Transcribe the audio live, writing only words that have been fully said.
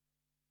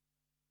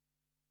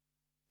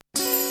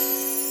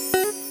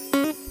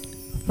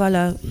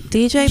Follow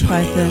DJ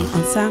Python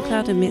on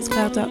SoundCloud and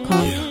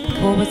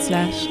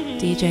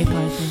Mixcloud.com/DJ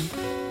Python.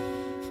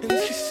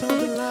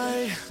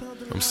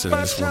 I'm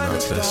sending this one out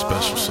to that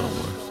special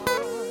someone.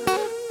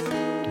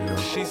 You know,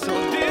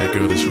 that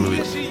girl that's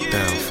really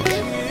down for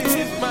you.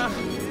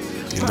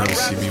 You never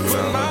see me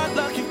without her. You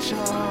know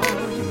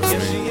what I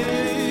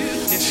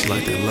mean? She's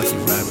like that lucky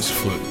rabbit's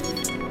foot.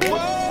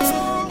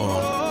 Or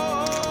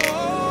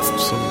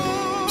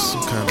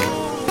some kind of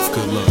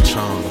good luck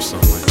charm or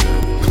something like that.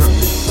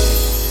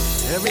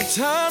 Every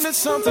time that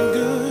something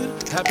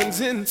good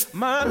happens in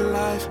my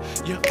life,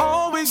 you're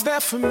always there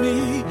for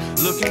me,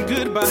 looking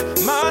good by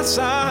my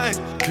side.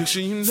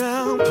 Picture you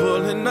now,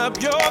 pulling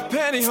up your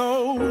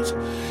pantyhose,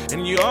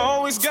 and you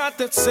always got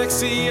that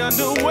sexy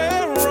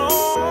underwear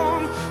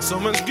on. So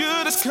much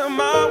good has come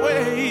my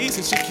way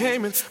since you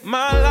came in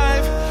my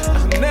life.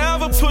 I'll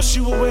never push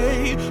you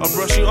away or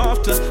brush you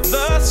off to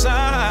the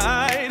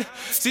side.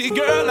 See,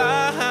 girl,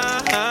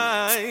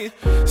 I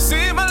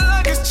see my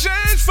luck has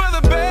changed for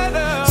the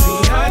better.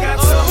 I got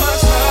so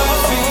much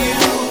love for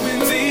you in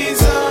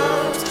these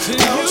arms.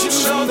 Don't you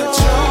know that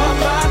you're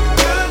my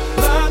good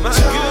luck, my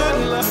good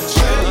luck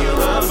charm? You're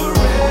my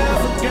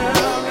forever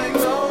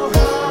girl.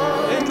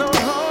 Ain't no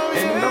harm,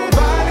 and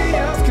nobody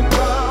else can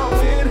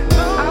roll it.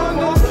 I'm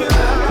looking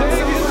at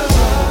baby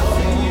love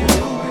for you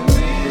in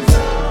these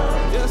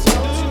arms. Yes,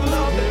 don't you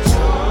know that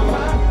you're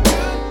my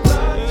good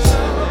luck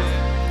charm?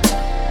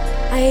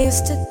 I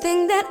used to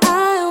think that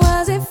I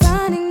wasn't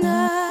fine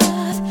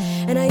enough,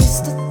 and I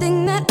used to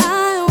think that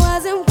I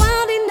wasn't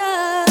wild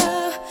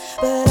enough,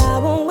 but I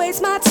won't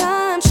waste my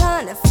time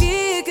trying to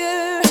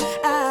figure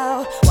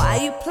out why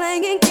you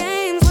playing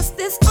games, what's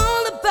this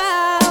all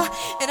about?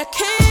 And I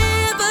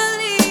can't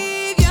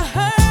believe you're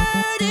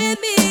hurting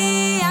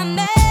me. I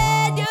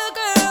met your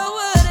girl,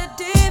 what a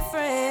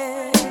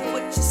difference.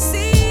 What you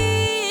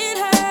see in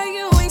her,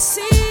 you ain't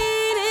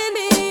seen in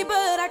me,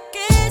 but I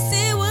guess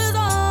it was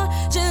all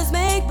just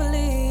make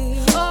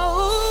believe.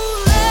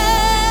 Oh,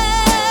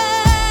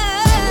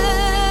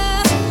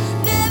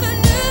 never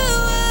knew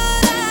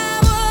what I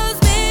was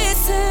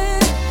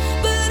missing,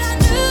 but I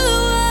knew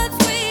once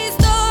we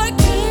start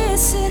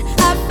kissing,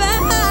 I found.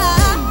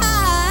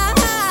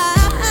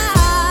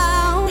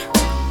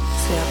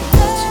 See, I've been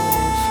watching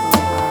you for a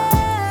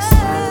while,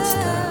 smiling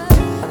stuff,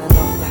 but I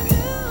know I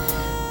can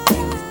be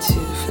with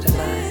you for the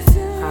night,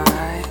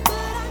 alright?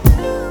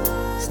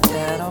 Is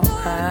that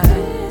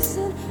alright,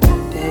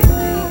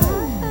 baby,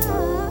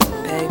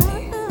 baby?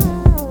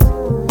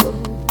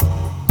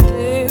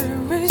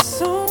 There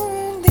is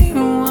only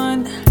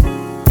one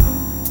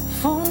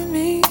for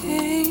me.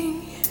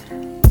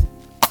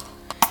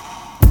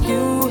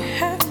 You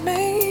have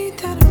made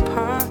that a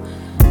possibility.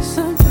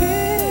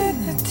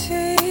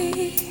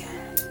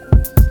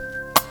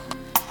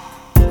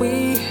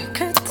 We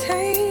could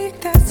take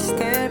that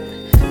step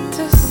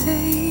to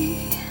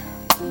see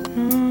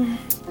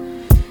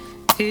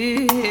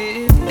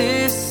if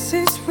this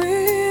is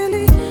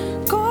really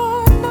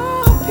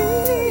gonna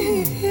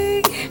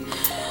be.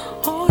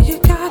 All you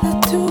gotta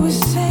do is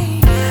say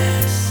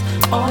yes.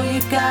 All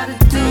you gotta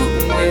do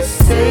is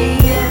say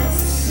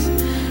yes.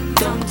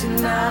 Don't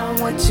deny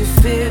what you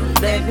feel.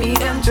 Let me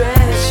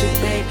undress you,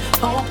 babe.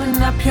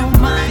 Open up your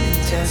mind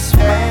and just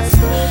rest.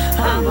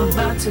 I'm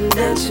about to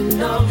let you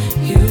know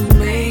you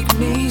make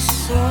me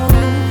so.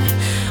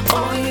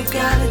 All you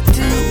gotta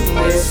do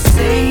is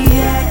say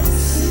yes.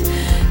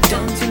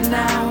 Don't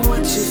deny what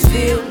you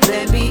feel.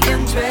 Let me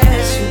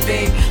undress you,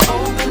 babe.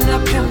 Open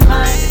up your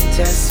mind and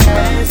just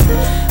rest.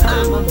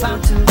 I'm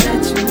about to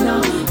let you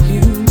know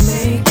you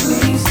make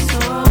me so,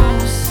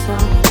 so,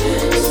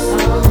 so,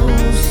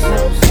 so,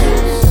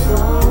 so,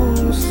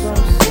 so,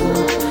 so.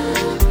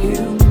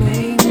 You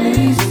make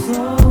me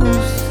so,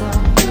 so,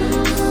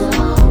 so,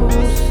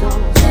 so,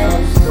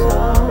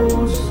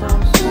 so,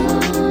 so.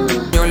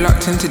 You're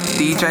locked into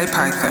DJ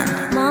Python.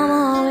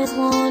 Mama always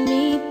warned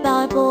me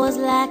about boys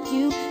like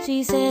you.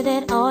 She said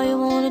that all you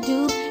wanna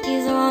do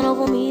is run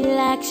over me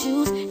like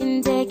shoes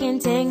and take me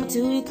to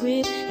your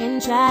crib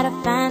and try to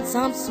find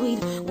something sweet.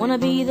 Wanna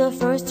be the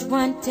first to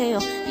run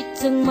tell you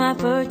took my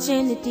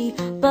virginity,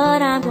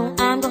 but I'm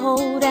gonna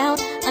hold out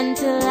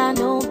until I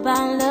know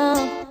about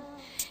love.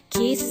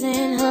 Kisses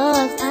and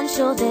hugs, I'm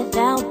sure that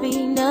that'll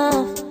be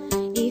enough.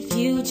 If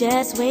you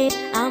just wait,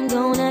 I'm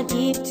gonna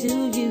give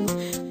to you.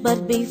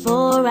 But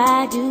before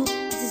I do,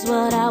 this is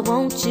what I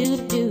want you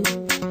to do.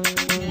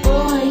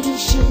 Boy, you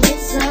should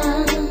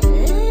listen.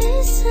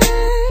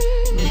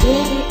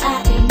 Baby, I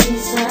ain't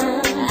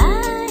listen.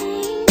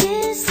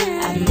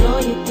 I know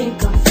you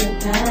think I'm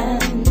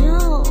flippin'.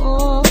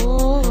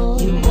 No,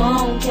 you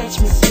won't catch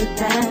me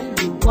slippin'.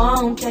 You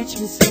won't catch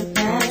me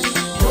slippin'.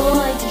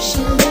 Boy, you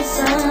should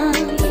listen.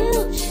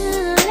 You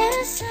should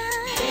listen.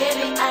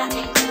 Baby, I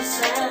ain't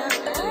listen.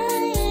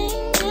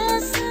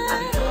 I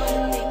know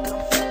you think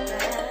I'm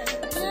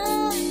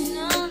flippin'.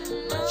 No,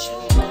 but you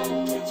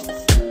won't catch me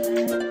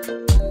slippin'.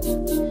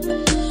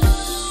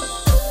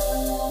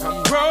 I'm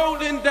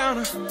rolling down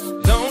a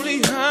lonely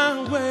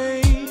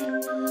highway,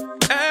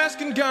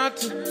 asking God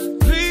to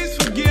please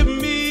forgive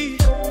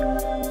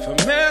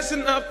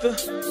blessing of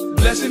the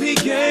blessing he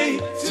gave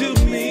to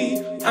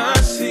me. I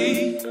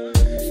see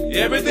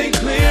everything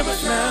clearer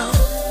now.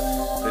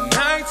 The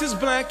night is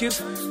black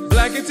as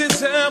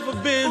it's ever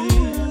been.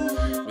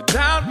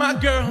 Without my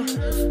girl,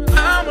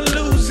 I'ma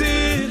lose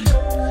it.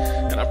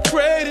 And I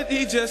pray that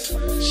he just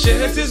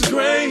sheds his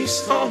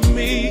grace on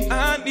me.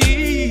 I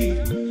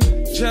need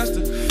just to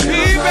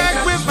be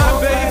back with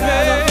my baby.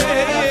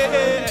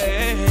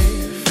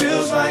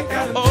 Feels like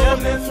I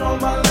damn near throw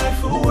my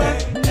life away.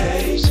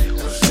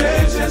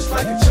 Feel just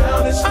like a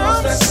child that's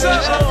lost that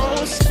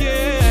so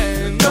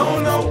scared.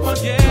 Don't know what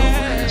to do.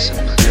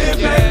 Get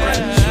back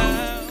right now.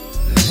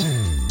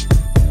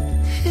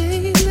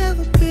 Ain't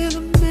never been a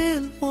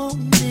man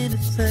wanting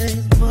anything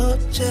as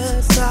much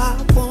as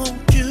I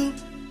want you.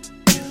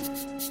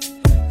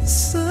 The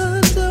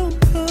sun don't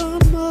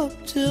come up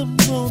till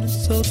morning,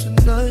 so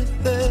tonight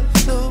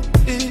there's no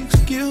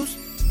excuse.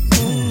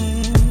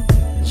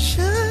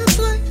 Shines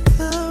like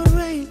the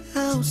rain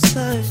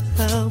outside,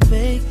 I'll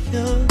make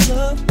your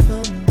love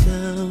come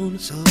down.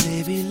 So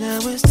baby, now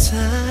it's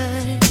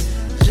time,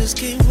 just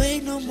can't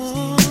wait no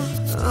more.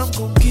 I'm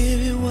gonna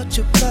give you what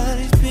your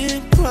body's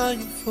been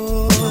crying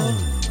for.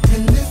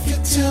 And if you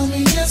tell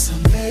me yes,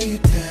 I'll lay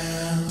it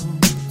down.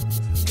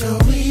 Girl,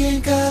 we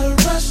ain't gotta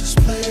rush, let's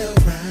play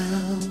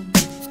around.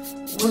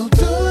 We'll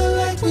do it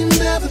like we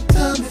never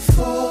done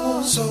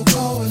before. So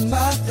go and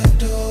lock that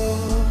door.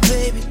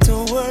 Baby,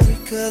 don't worry,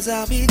 cause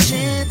I'll be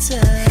gentle.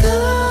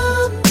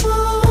 Come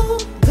on,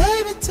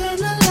 baby, turn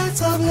the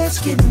lights off, let's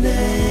get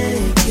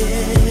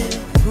naked.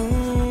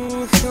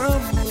 Ooh,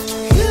 come on.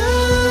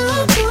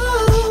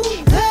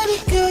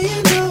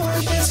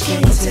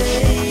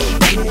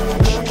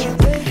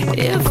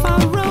 If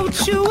I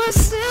wrote you a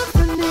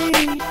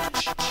symphony,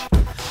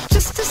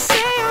 just to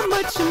say how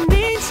much you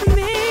mean to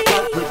me,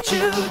 what would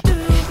you do?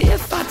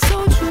 If I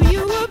told you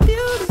you were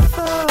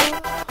beautiful,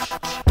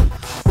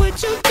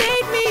 would you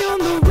date me on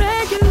the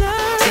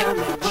regular? Tell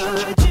me,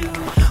 would you?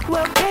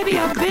 Well, baby,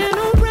 I've been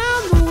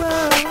around the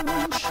world,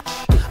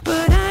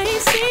 but I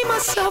ain't seen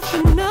myself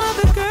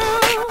another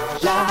girl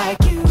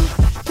like you.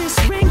 This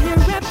ring here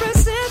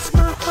represents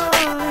my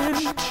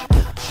heart,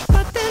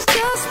 but there's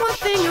just one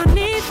thing I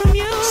need from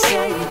you.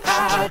 Say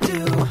I do.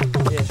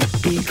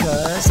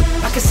 Because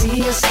I can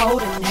see us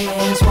holding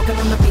hands, walking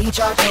on the beach,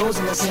 our toes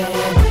in the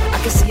sand. I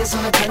can see us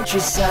on the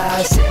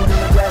countryside, sitting on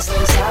the grass,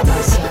 laying side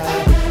by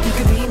side. You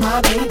could be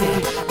my baby,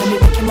 let me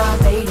make you my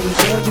lady.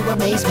 Girl, you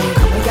amaze me,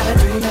 we gotta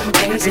do nothing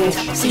crazy.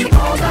 See,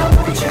 all I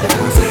want you to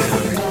do is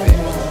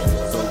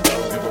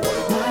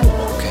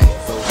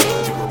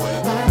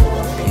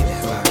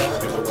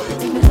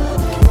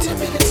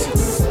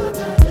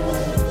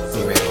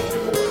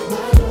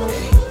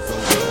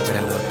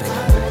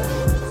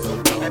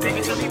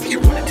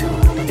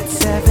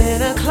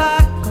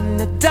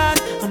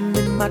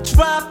my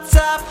drop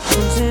top,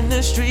 cruising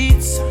the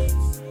streets.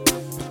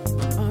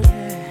 Oh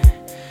yeah,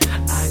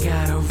 I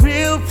got a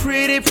real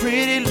pretty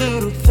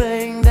little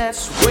thing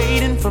that's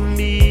waiting for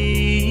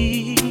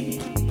me.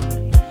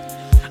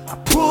 I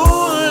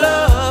pull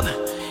up,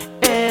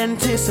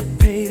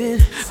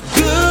 anticipating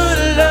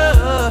good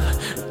love.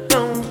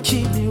 Don't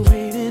keep me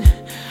waiting.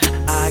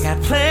 I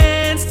got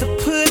plans to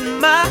put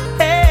my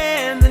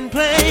hands in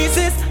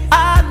places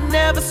I've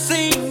never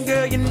seen.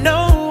 Girl, you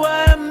know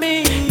what I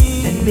mean.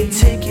 Let me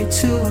take you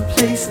to a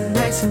place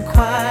nice and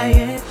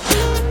quiet.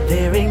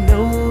 There ain't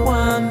no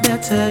one there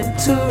to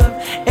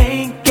interrupt.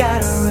 Ain't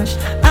gotta rush.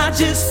 I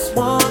just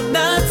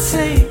wanna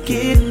take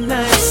it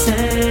nice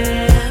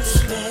and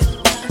slow.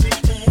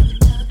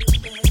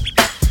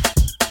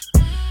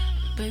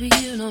 Baby,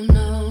 you don't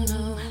know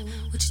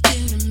what you do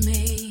to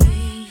me.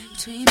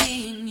 Between me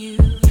and you,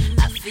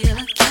 I feel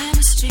like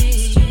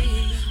chemistry.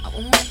 I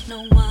won't let no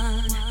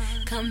one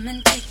come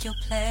and take your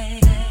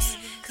place.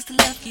 The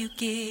love you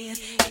give,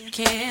 it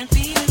can't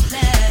be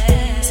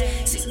replaced.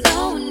 See,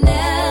 no one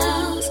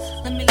else,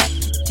 let me let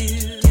you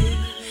do.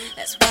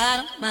 That's why I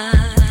don't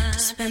mind to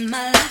spend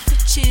my life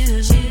with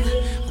you.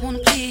 I wanna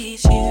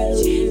please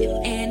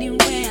you in any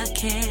way I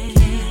can.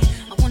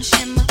 I wanna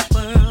share my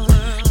world,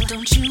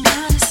 don't you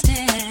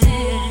understand?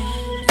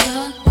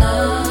 Your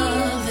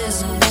love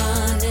is a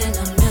one in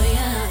a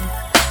million.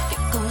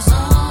 It goes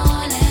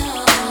on and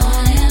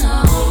on and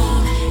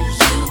on.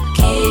 You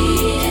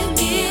give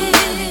me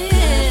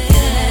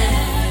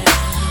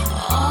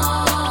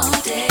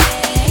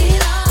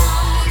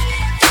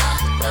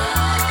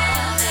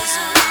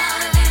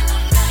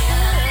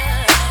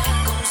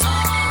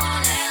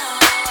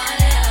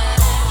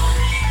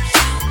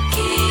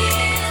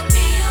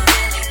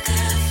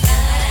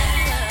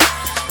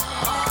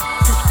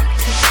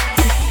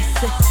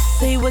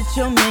what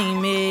your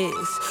name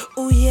is.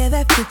 Oh yeah,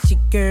 that fits you,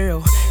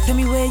 girl. Tell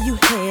me where you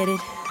headed.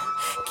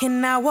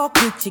 Can I walk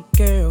with you,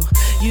 girl?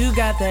 You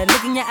got that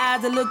look in your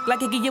eyes that look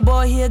like it give your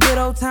boy here a good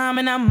old time,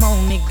 and I'm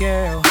on it,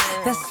 girl.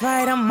 That's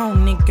right, I'm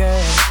on it,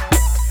 girl.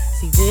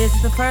 See, this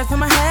is the first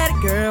time I had a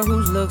girl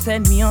whose looks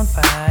set me on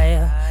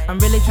fire. I'm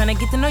really trying to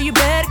get to know you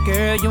better,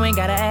 girl. You ain't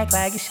gotta act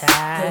like you're shy.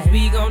 Cause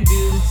we gon'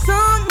 do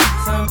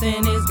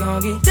something is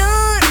gon' get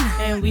done.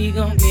 And we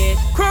gon' get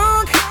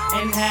crunk.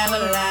 and have a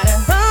lot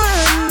of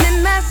fun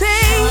in my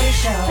thing.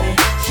 Shorty,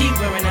 she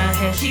wearing her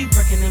hair, she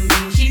breaking them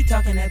beans, she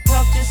talking that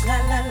talk just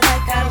like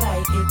I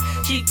like it.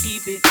 She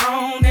keep it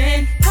on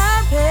and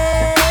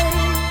poppin'.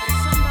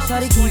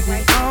 Shorty keep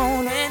it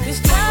on and this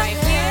joint right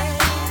here,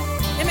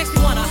 it makes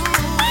me wanna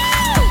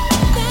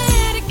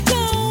let it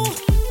go.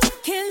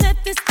 Can't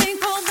let this thing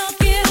called love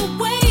get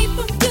away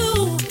from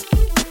you.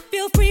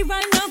 Feel free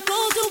right now,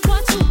 go do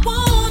what you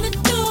wanna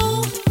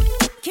do.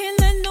 Can't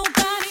let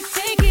nobody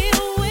take it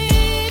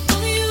away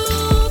from you,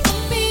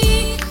 from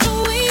me, from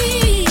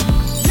we.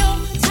 No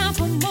time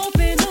for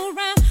moping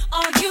around,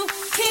 are you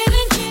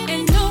kidding?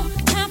 And no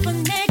time for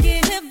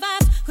negative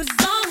vibes, 'cause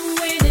I'm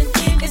winning.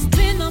 It's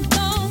been a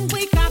long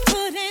week, I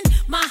put in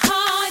my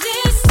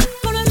hardest.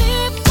 Gonna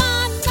live my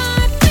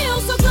life, feel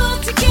so good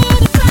to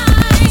get it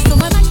right. So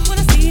I like what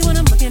I see when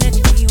I'm looking at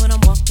me, when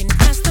I'm walking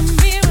past the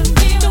mirror.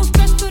 Don't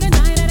stress through the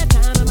night at a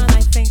time in my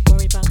life, ain't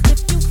worry about if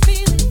you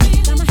feel it.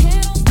 Got my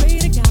head on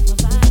straight, I got my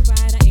vibe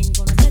right, I ain't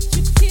gonna let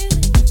you kill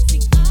it.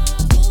 See, I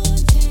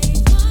would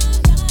change my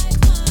life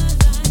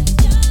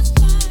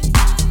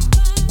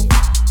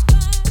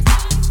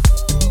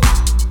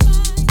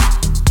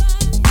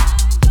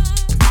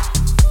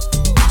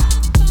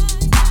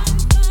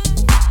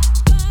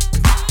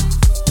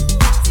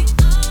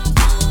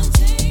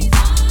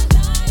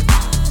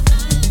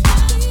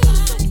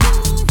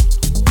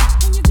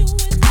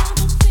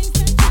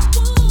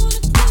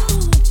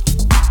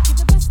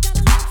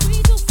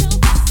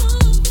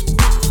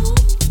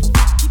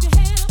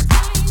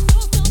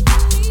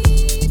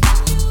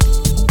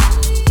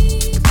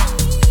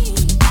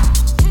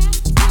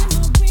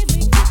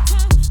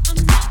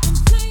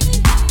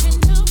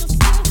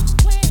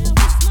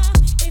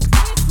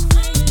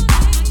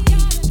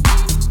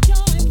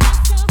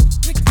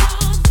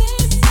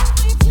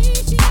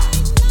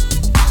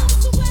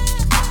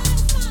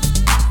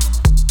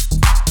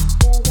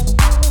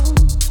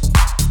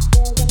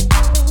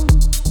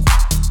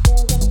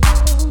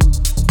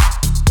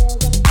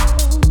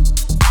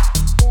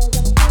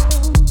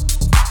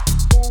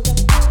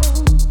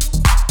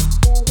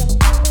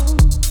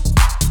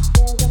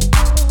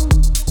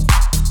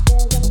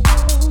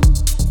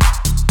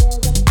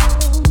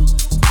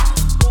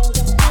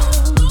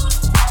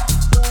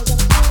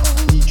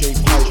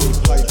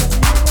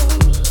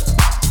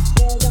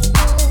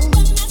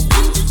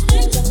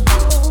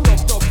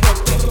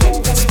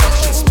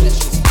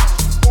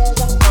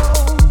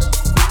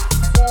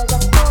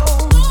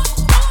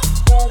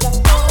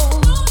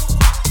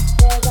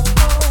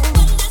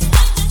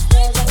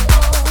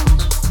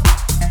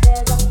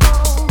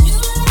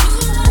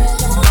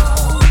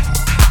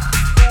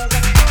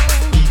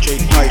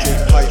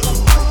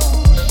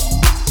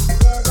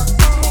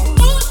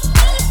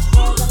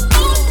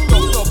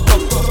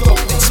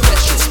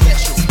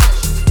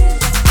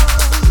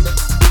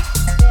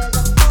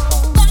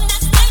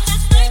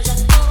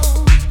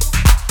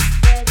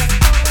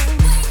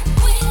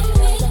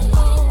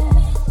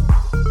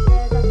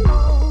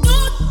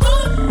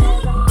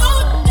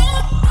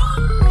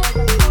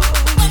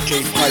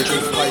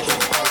just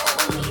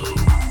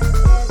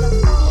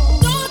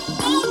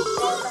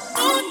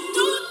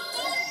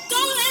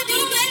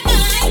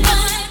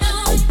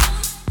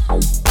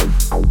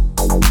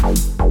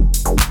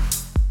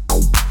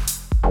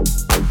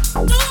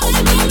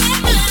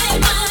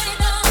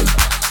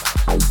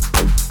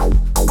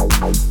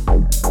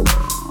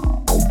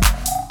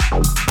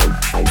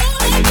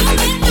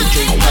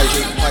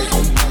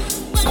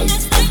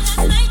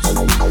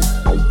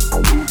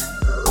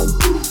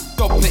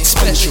Go play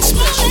special.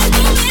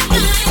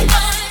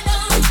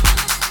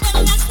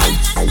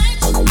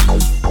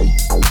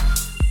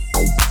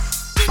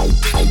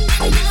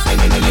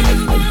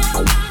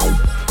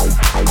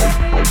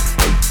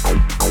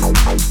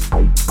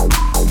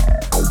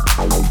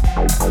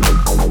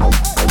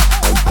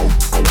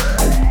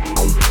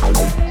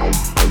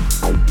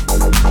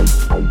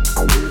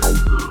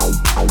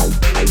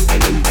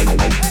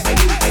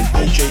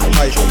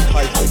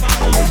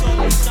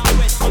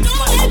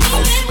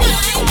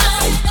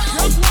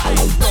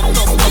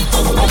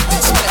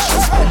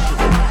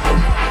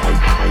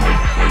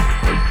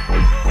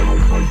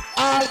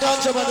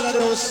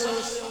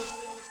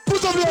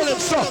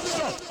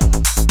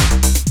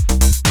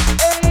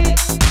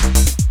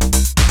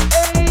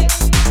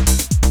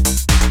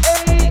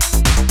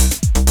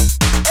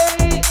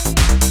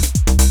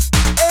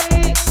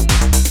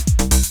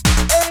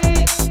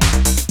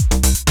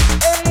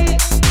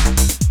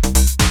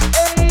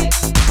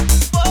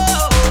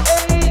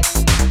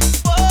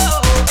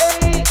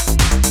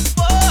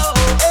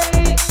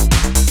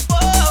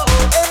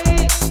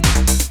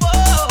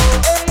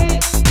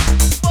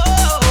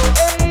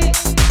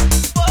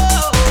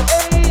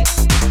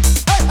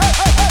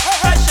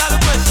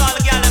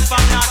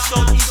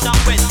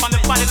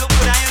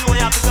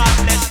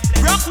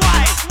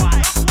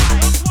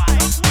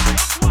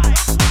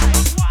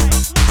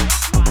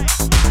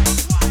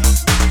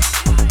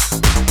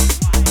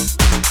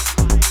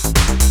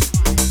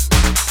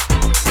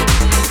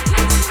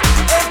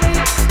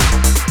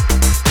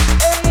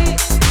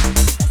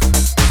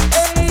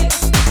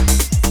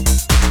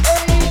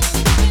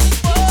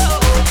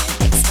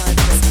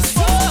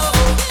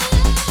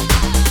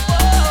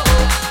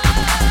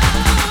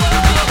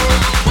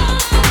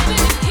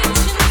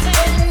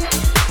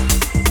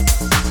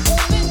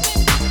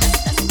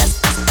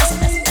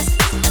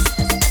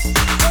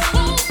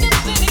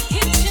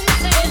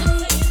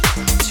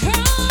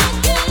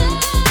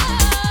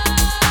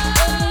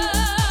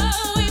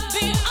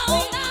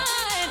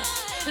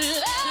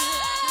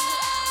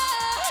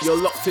 You're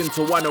locked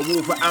into one of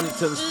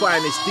Wolverhampton's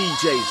finest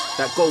DJs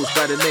that goes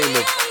by the name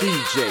of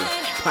DJ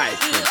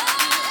Python.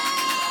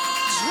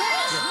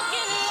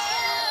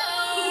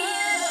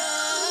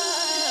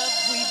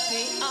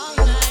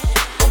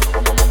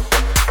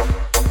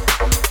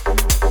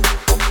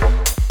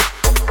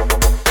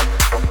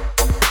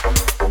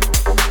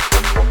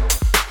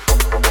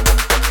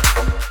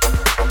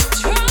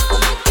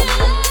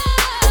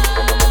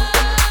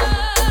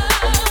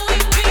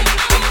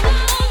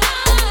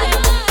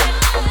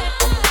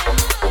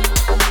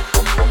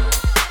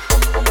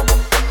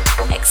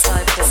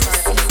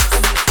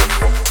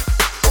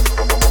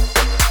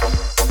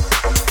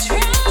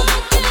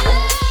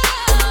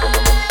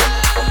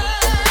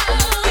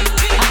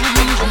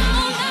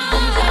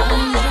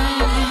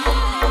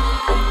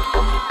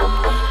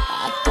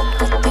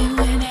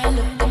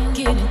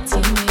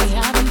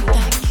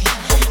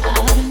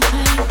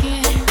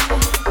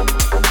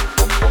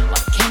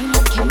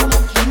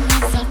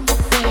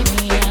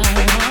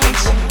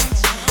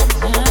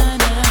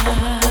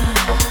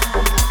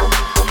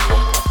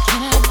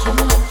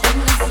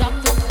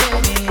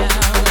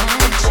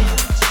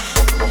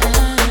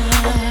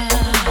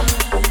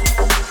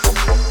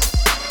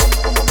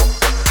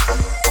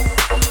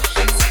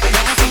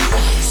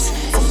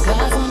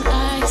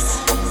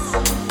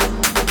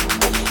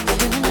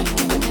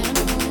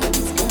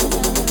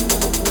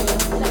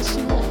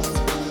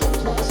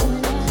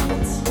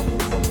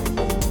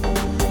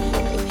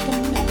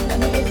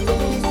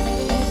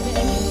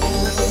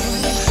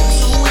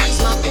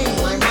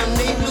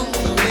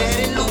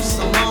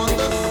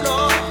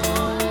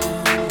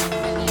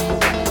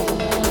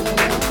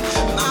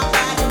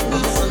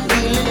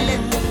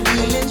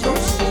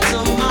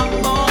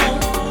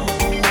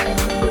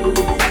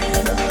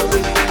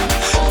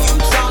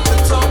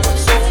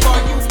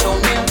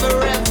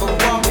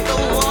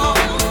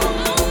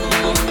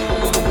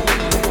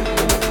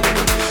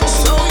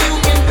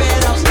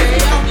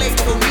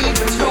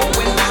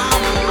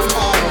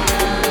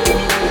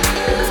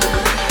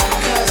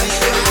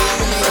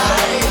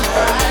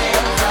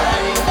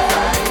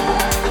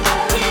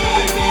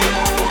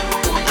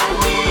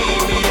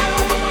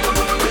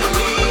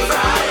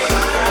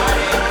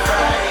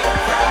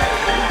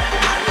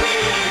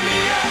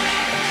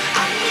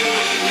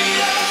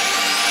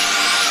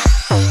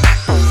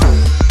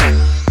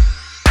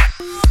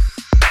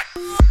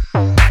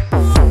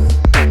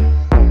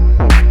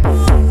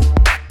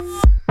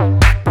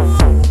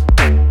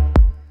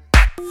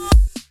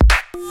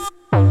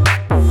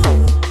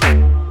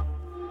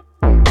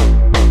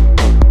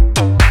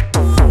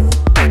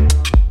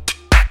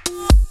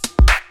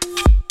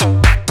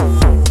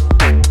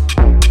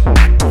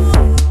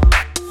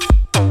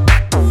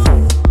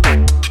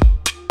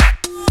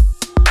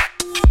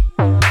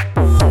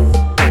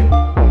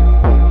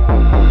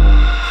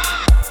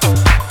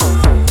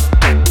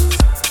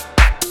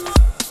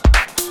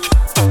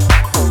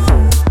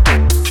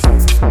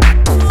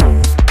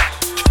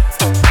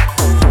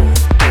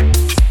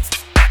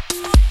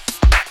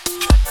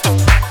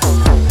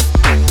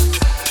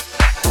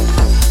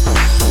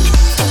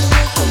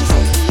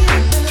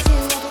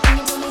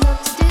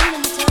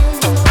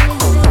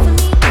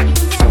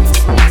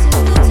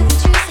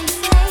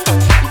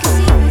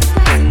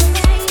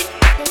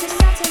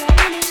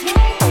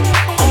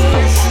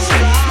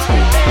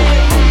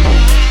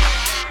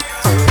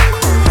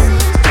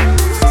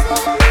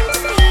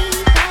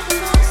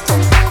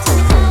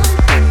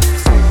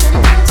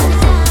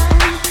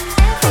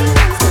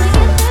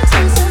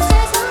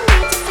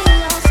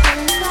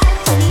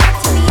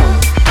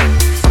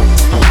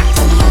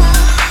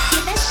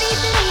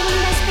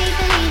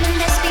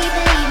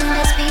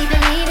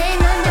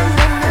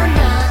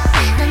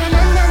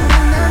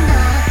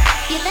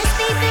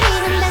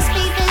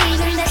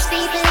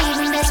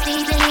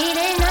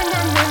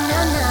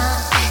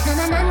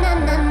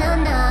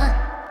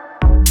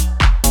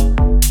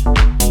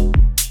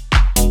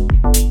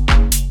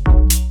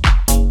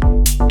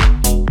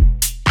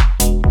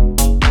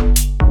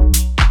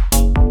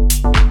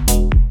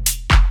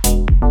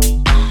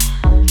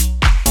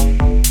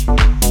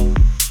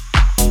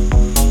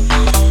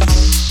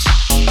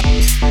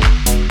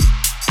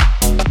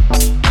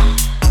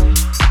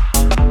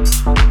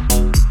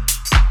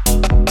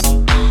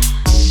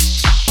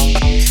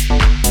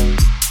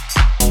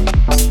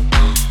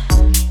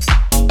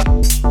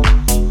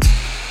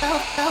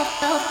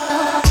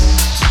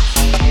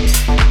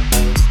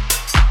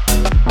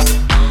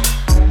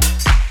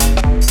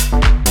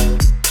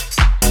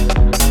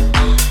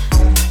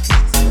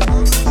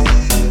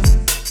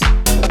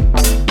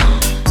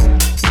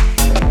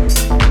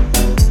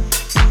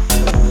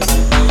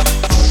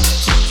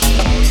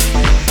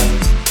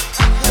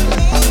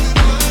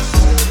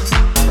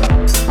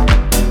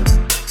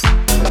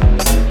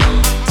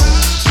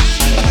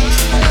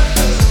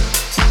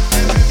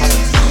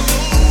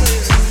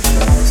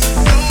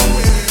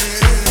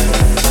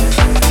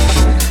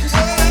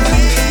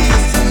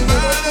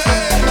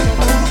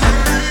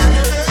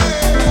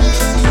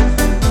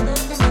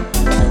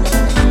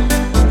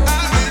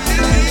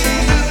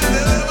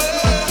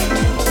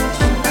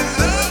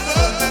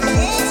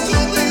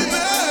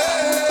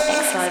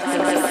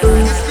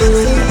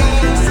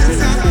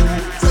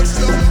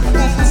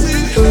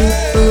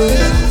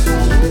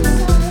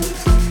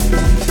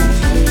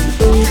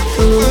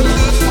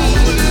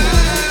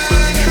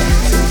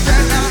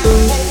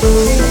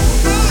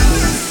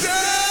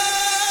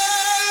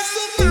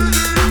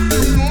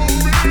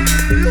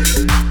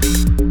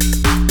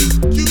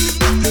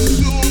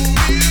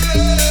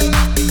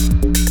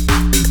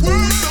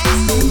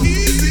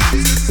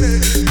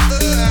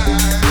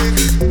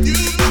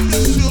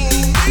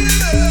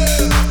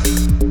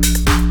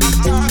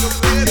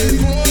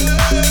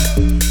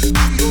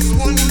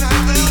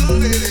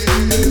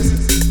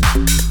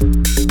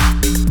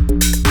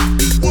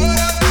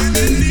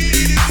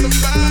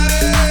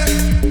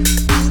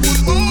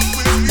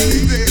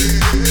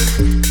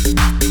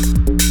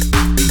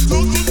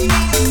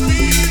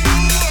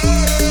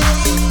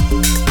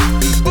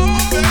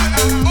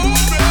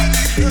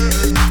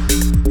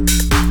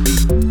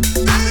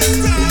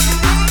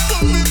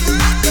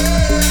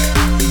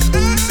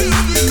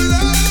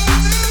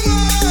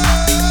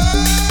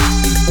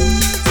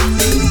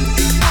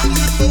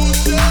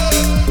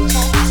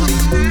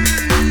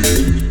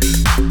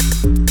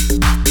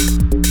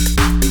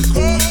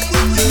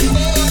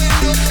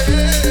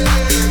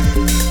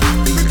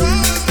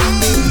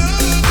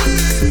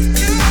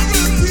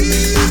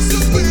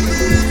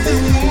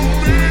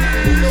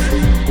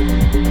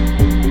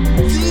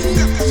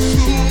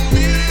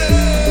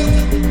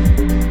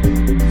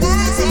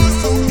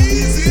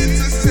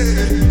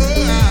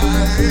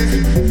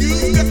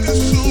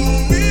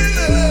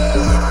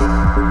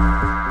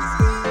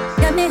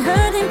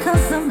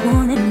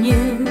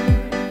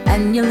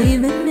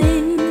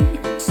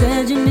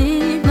 Said you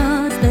need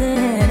more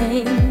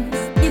space.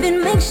 If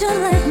it makes your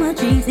life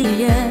much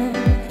easier,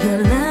 your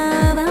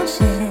love I'll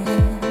share.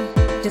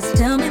 Just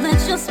tell me that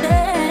you'll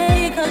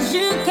stay, 'cause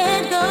you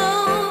can't go,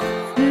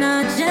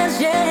 not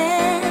just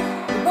yet.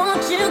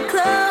 Want you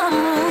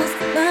close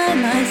by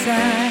my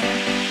side.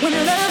 When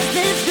love's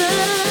this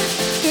good,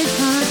 it's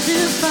hard to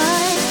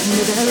find.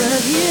 That I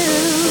love you,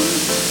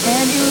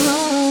 and you're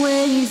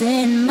always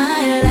in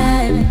my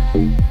life.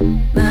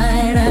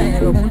 My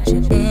life, I want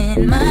you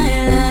in my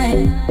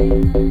life.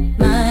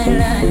 My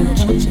life, I want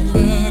you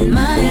in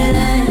my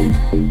life.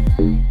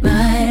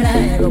 My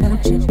life, I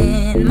want you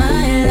in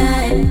my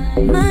life.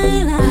 My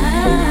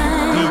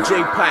life. DJ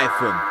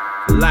Python,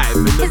 live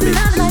in the It's mix.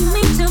 not like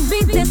me to be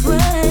this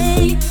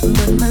way,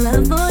 but my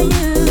love for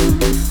you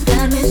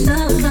got me so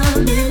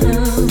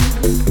confused.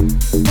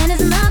 And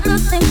it's not the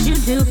things you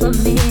do for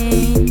me,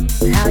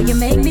 how you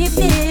make me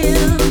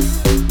feel,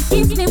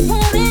 keeps me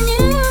wanting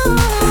you.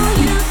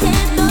 You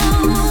can't go,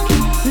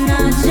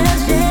 not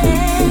just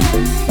yet.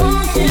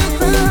 Want you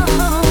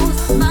close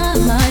by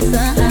my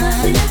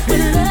side.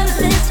 When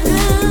love is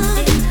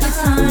good, it's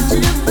hard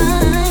to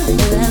find.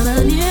 But I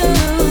love you,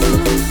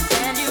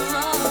 and you're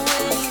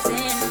always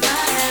in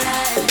my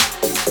life.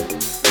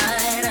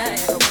 My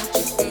life, I want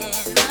you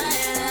in my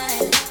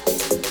life.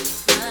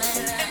 My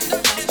life,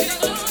 I want you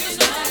in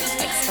my life.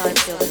 X5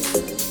 Killers.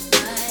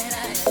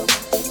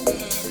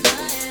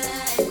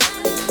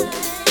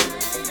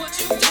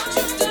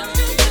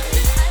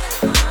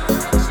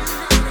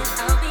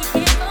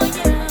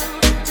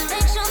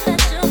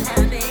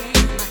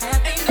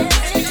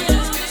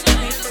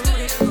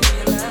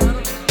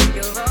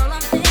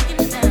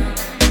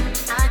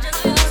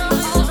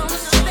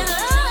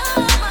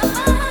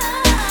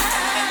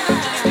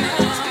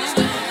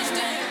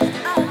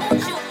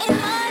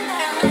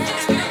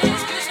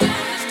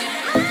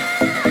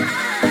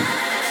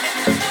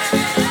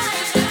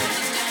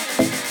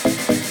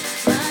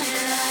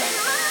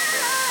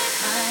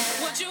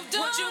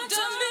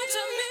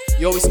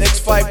 Yo, it's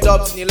X5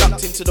 Dubs and you're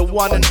locked into the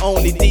one and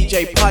only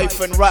DJ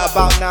Python right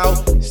about now.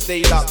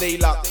 Stay locked, stay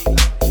locked.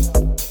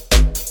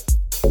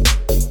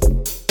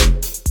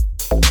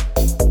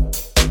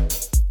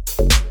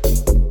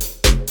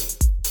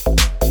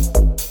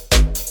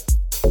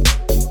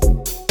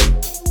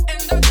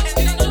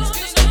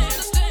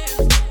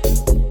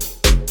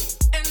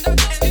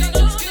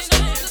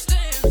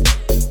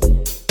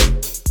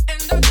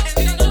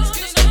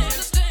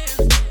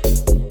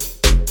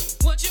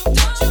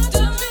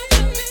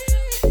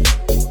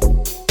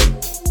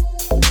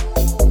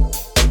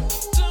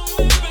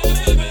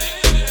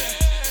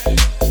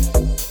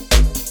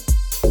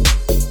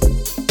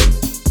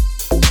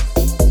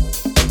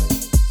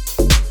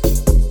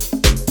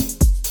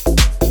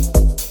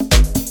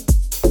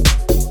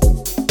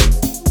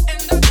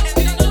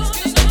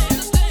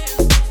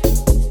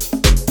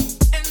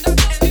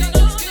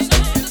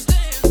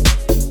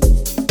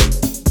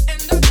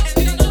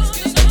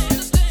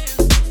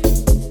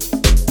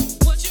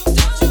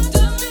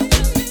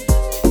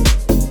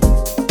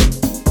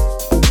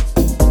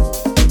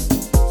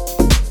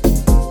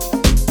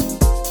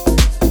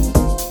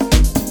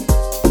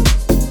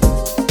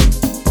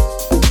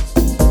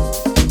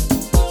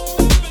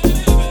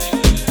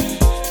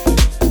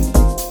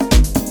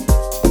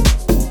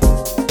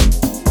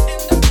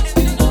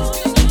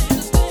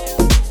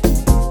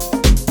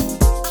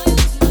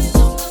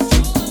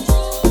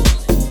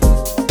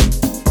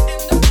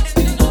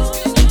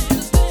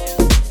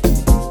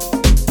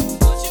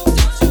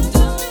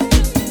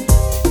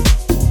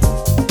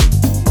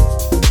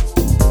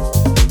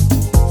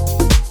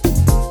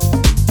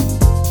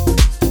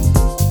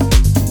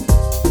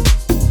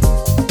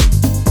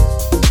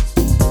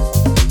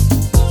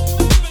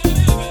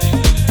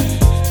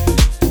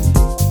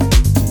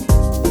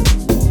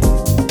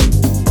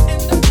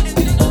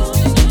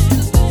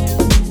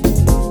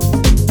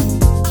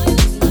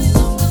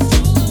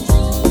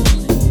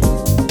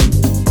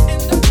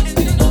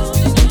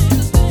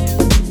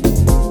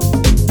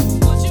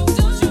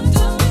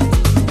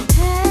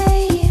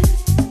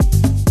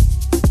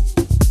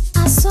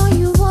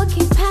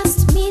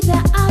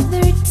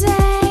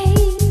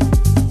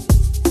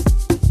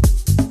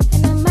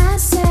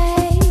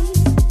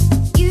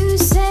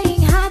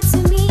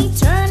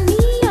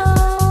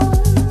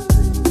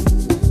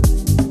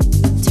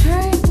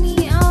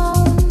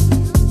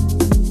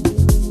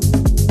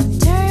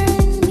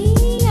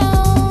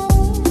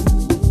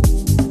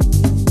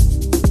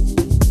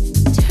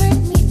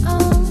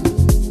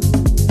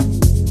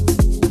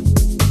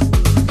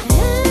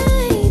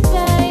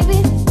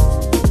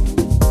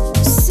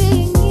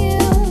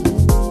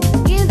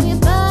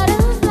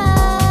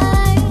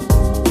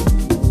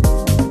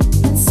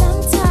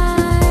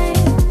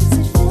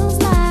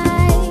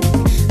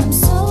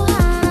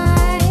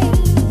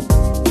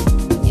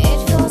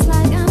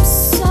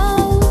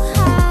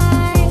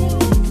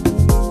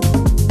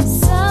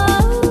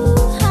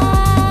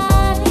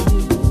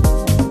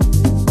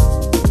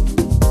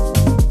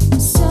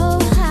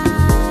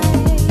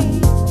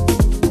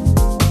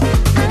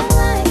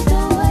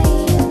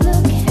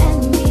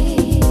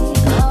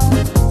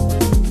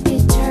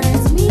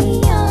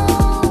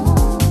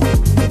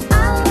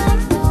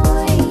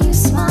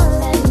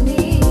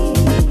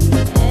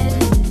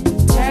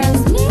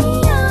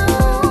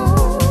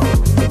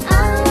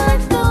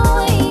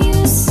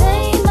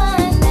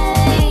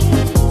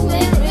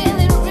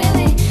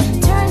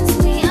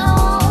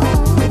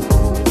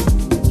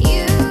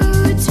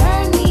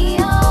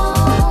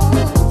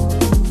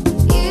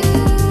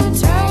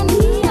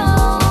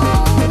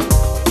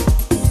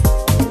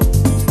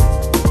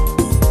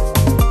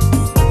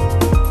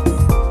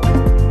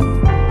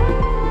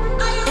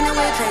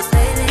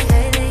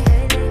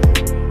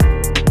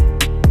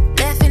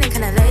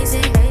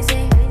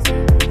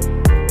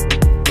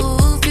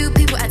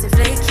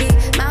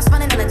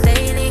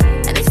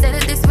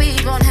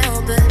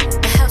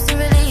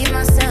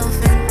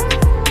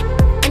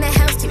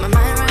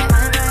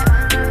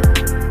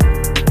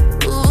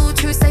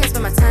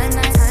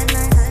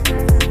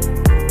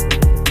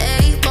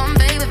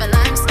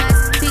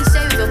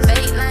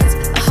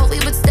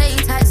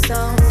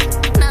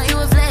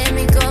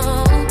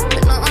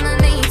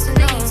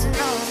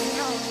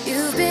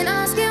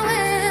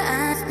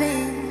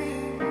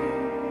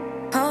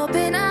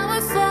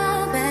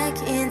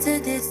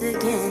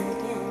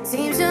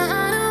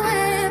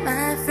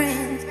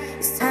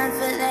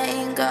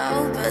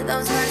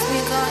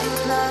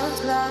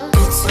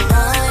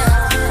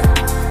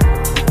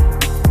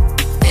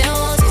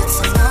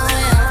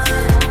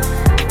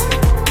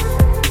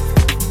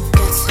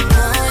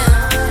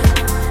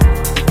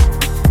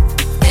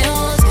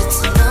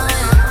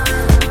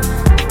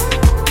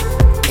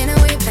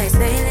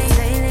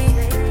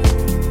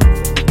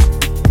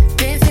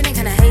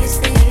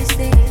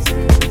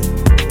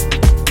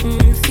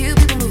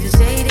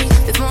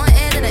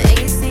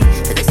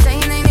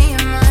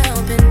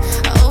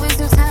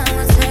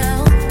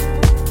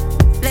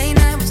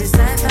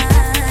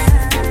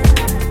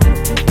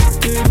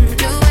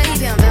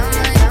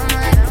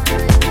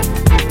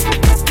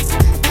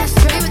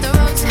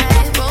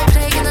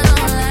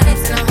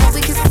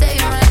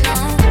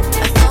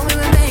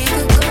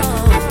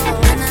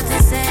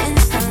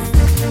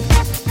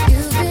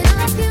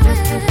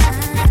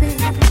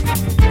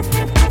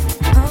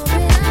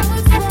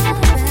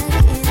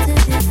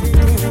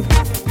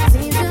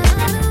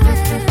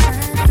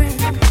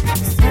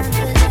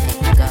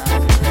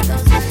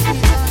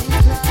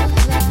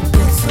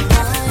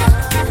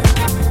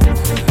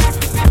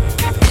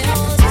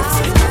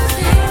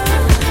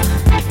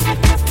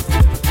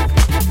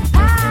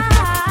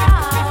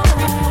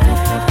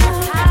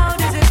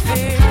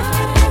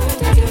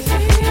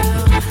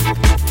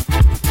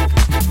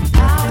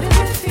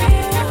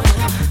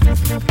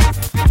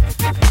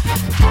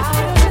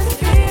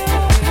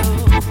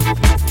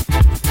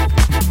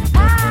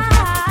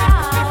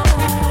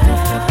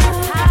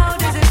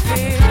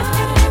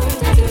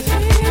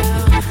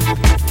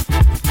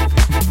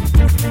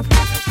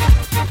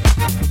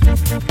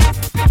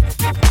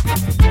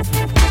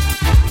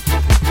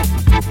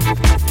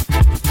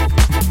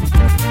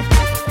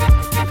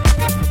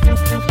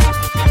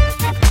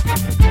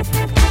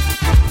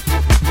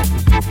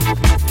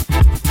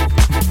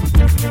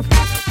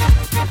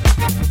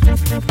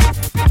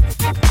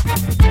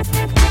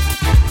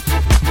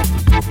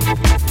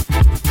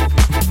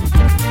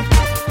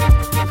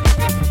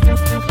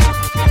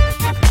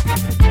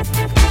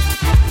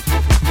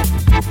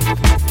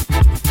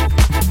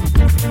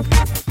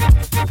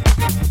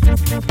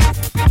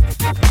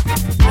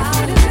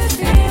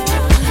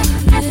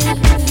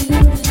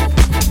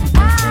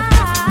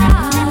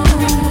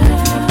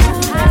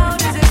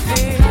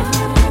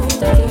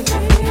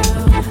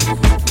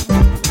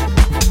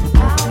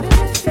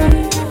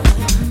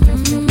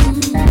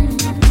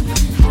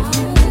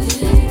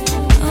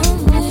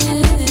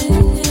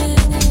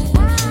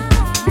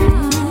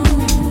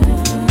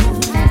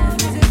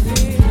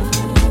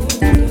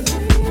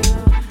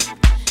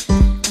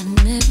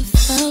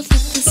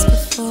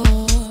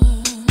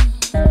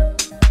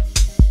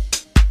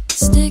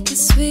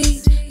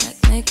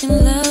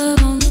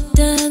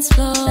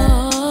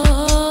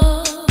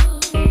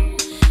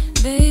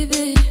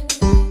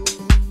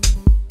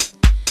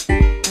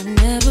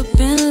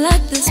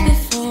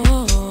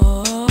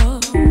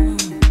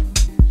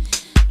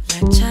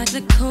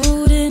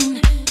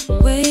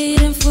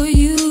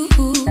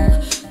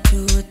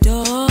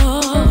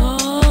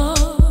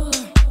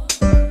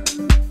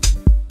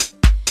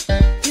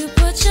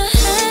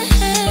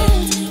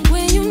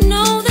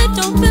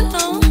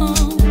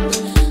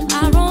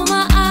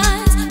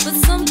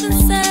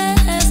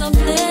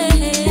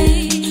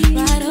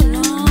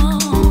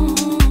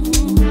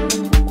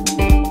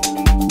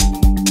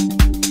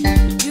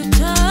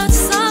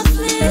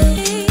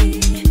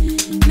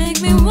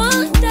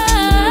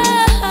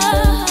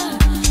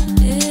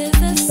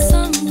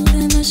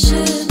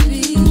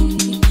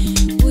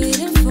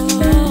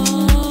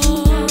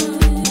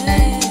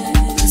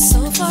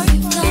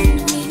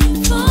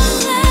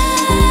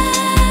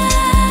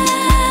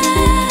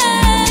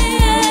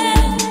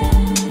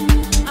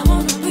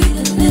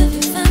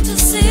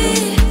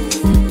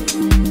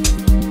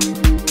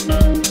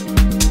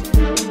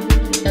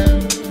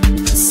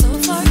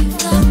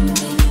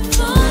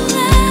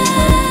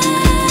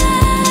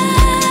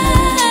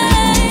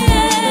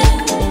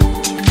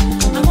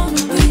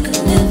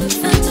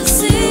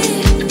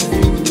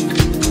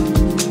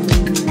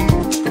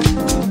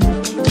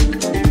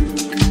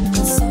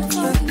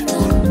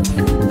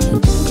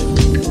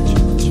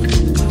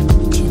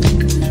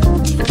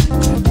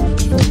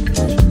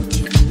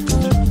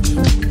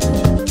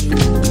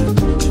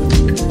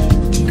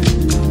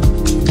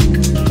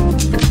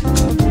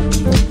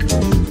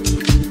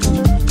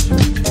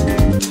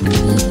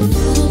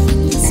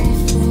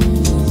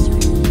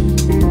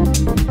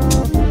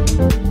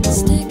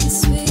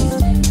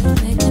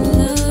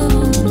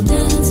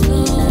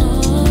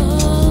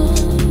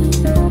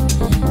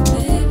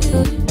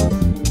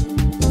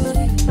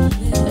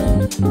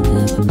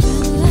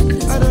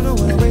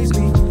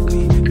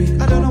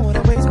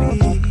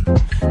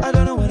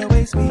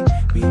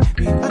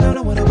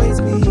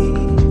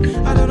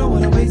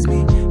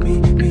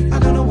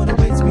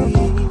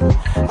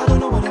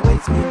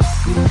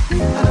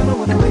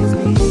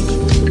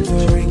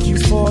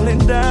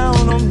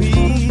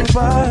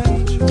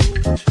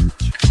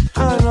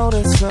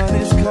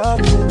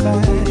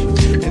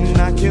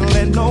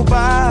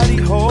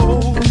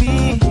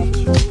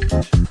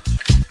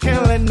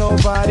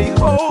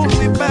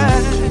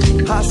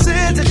 I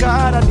said to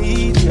God, I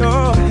need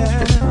your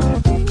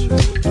help.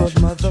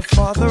 Lord, Mother,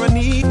 Father, I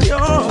need your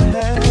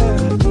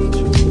help.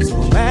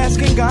 So I'm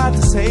asking God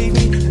to save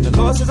me, and the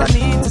Lord says I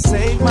need to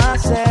save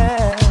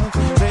myself.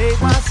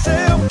 Save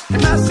myself,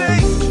 and I say,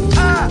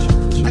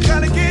 I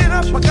gotta get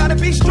up, I gotta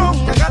be strong,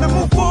 I gotta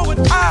move forward.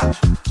 I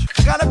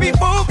gotta be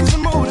focused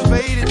and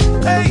motivated.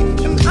 Hey,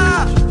 and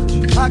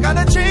I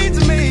gotta change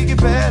to make it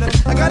better.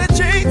 I gotta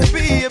change to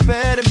be a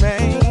better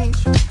man,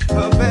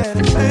 a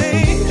better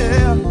man.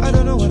 Yeah, I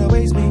don't know what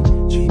awaits me.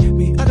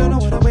 I don't know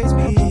what awaits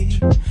me.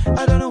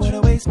 I don't know what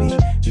awaits me.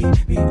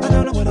 I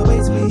don't know what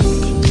awaits me.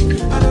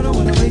 I don't know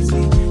what awaits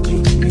me.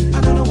 I don't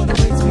know what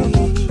awaits me.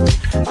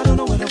 I don't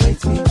know what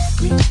awaits me.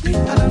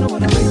 I don't know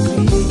what awaits me.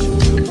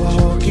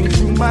 Walking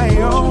through my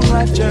own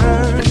life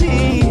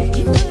journey.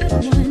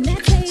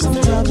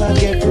 Sometimes I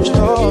get pushed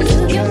off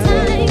the track,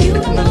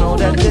 and I know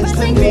that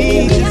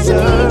destiny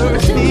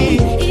deserves me.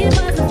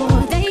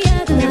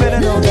 You better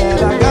know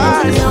that I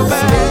got your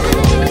back.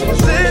 I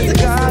said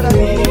to God, I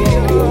need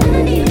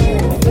you. Need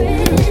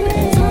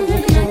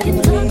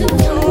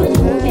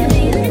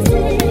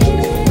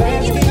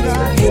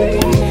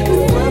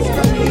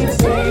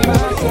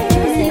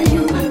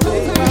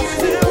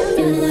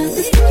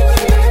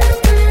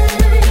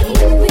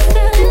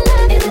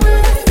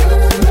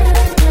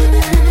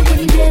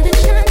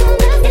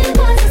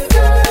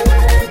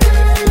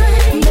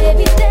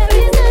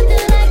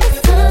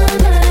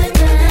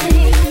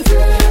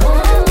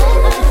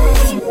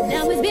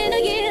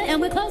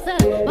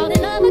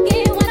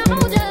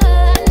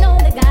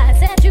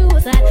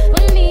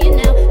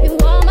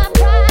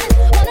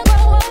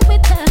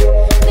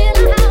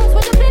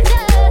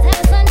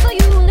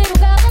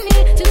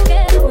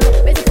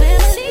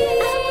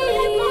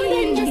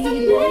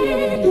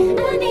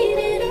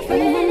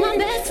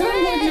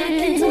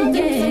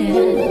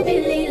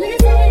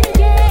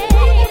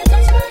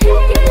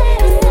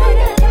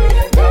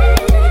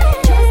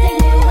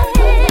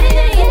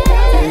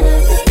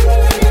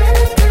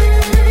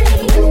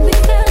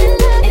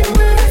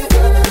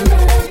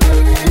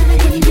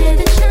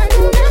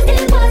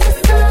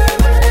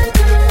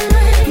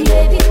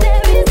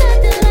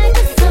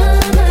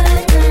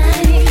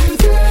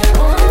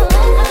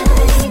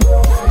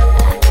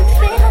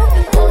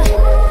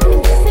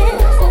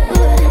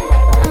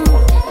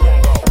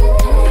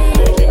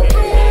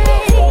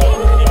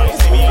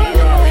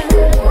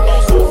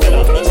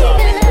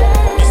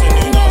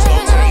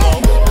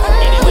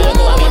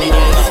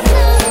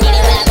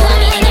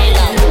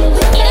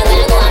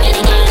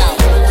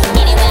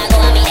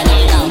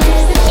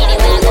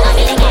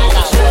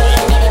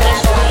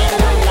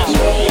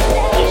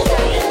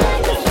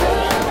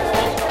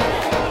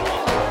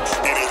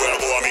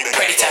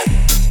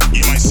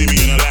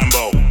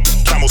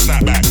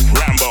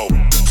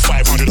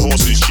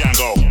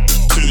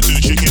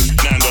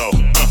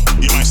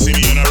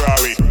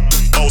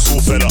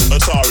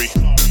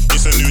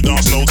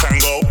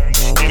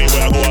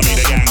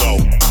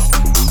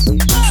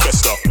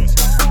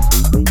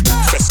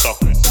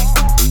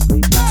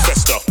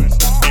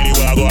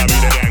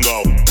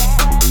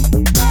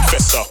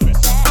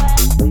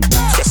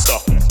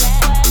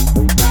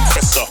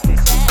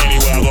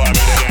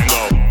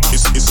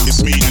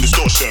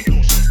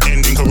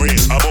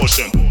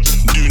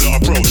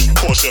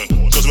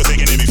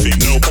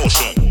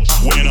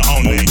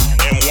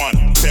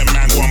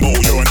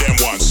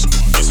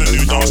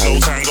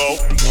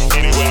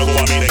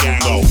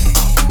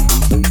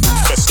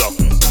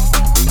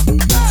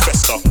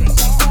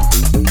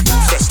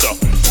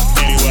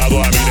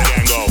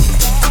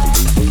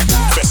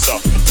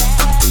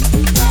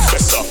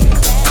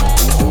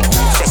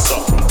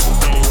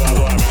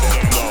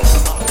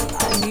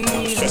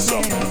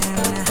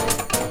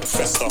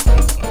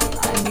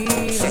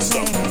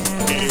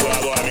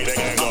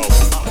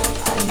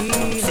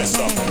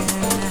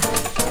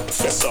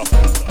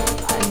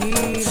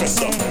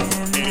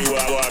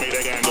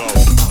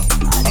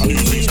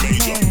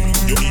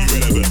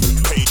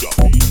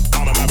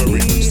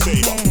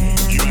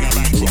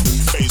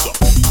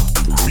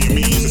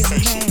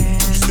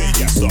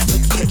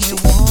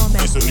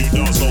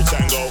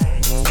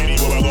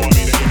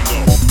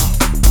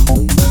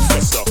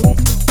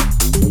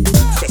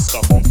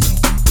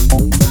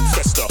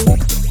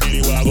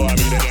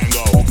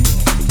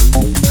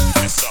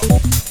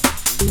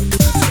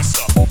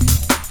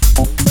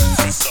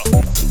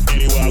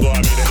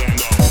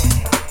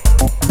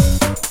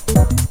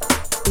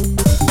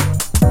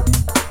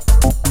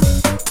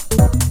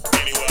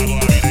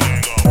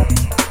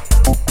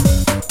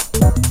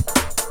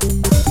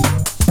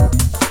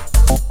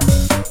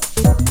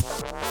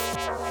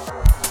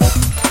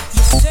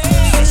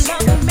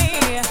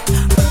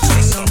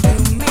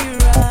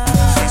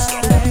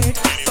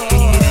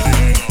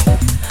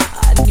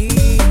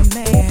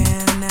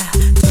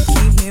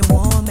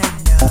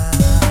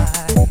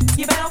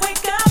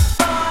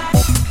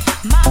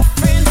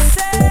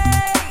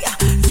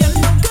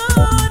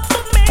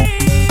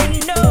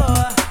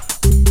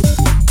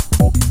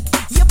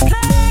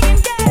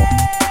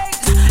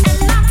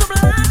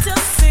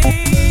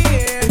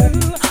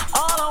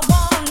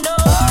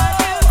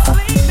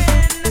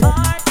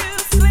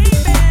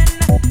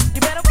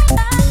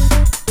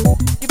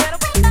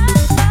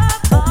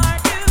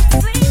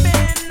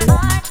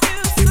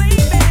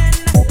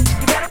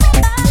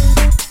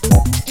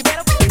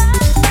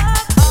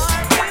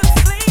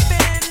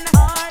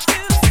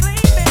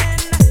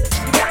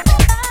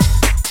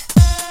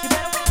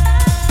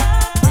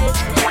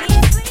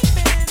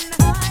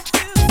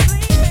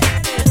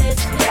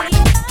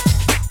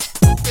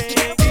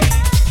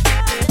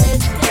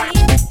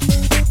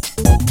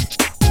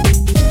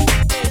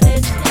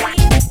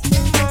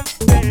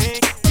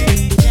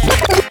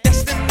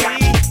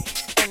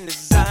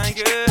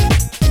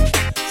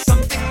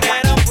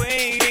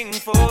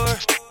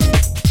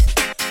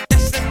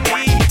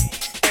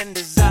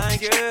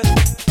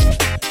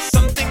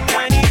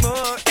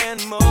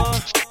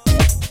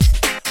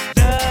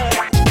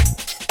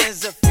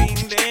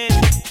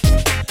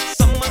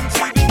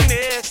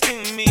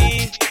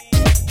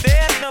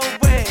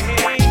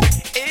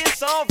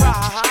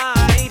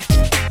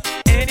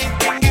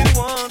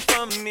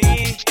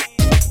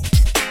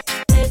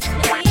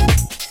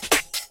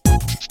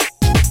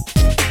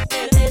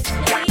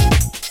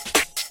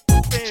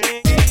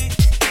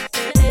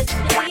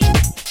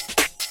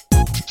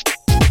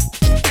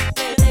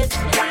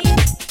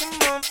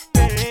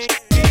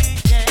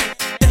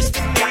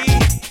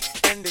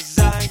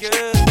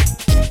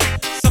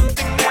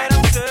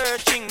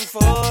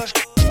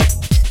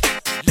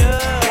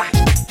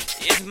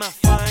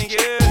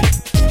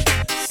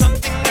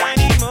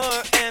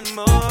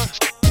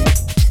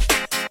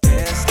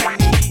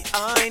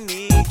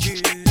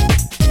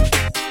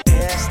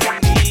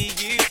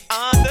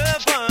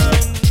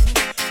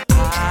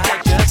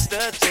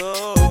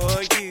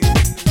adore you.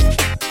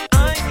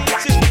 I need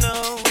to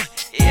know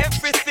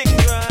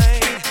everything's right.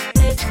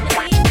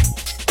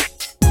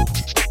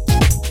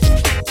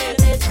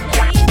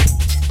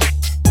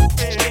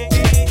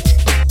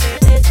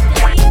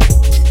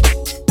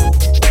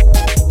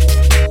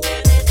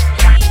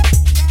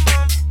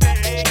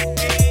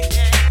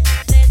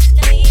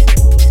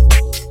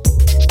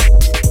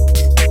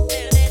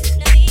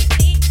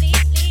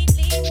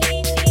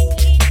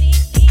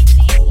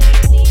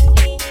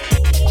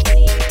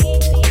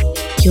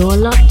 You're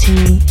locked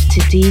in to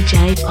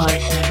DJ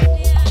Python.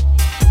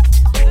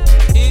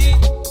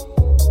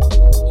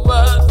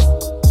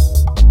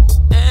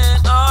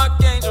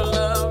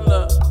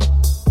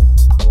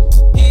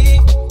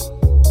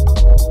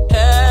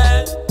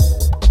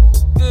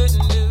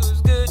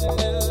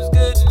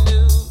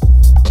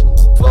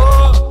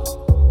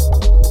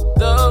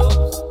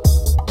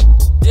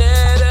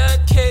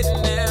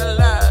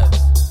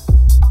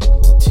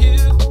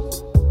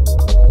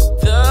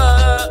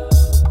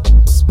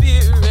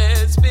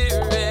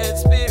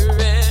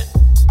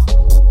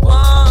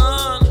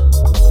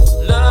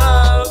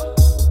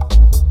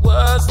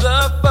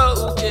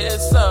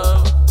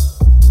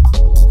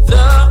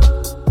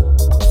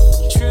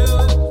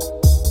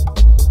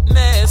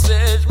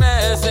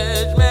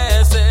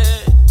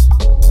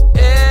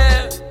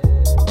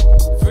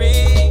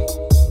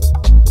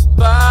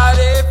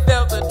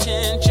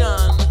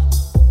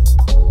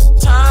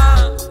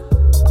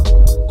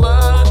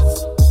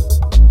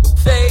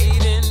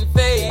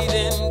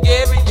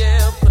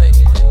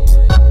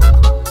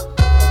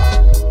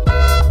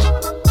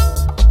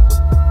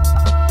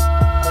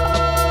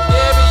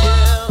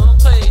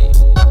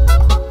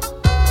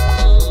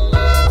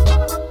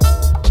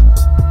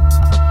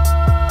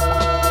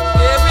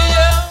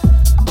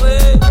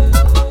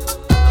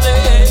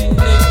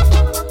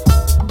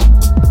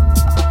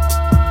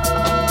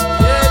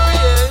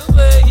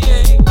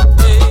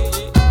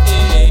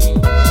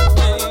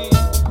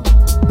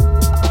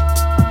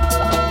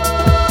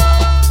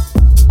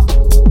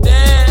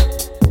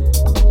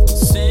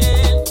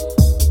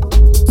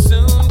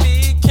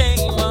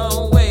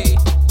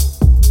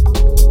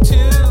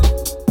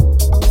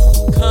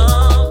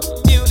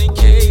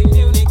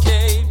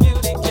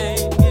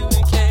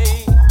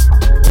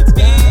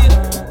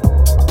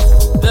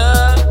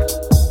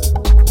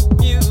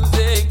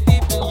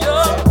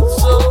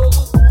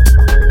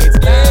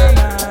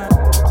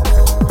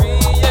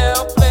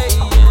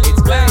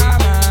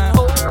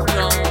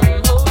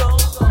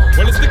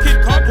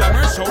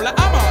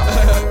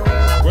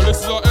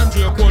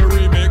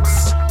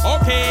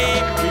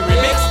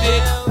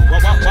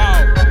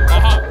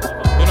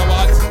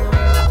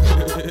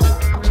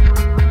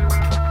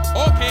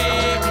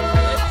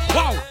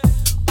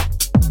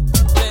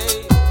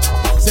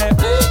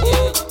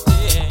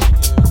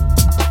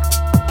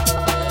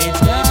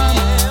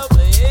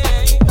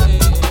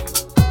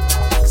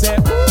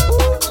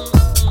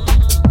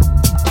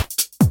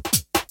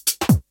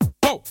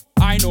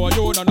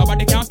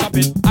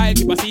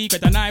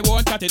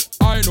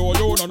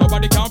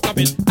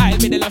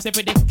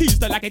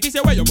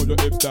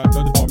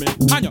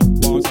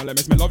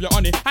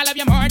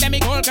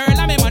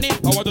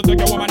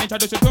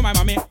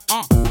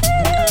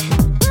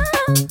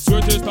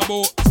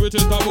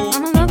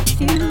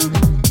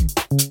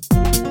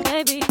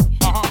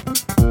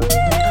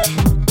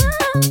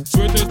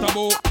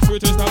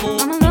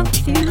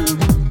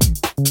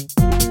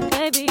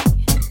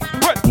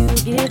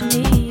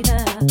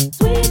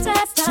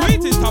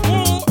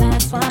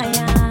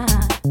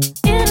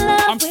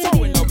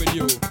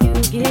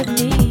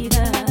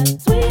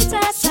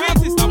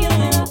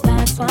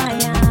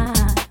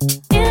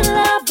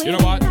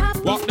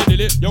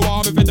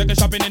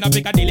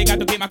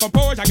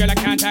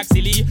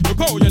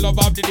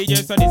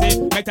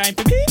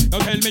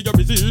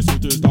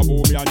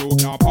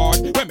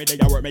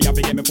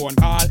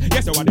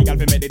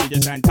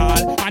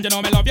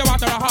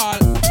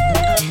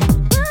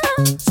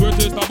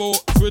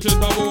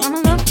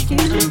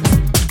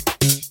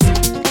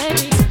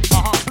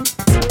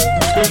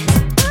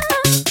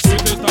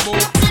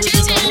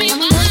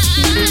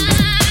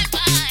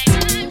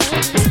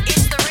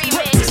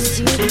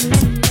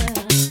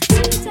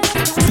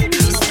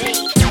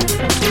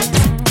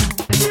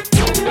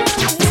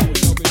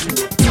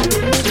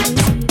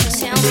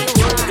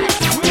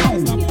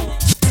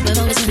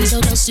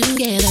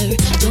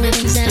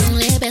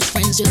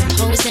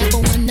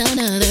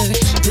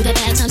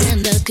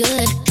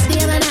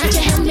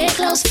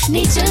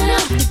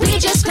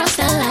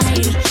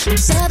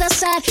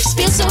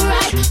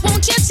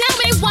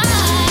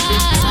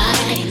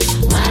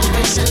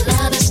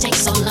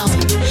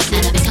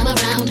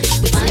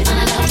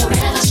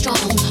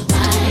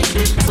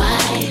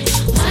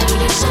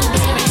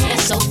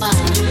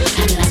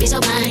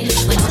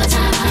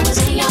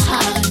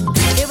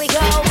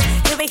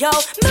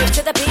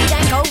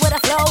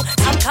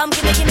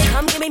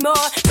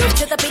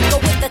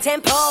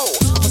 tempo.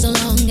 For so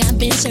long I've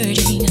been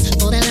searching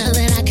for the love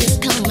that I could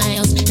call my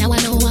own. Now I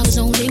know I was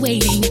only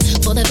waiting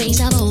for the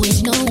face I've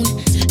always known.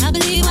 I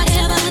believe I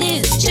have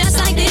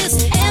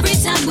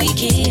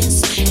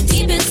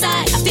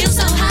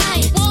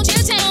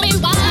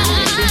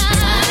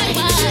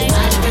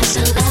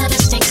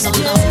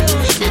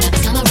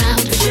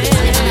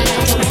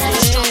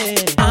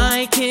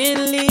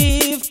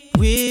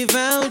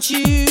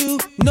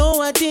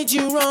I did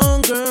you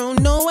wrong, girl.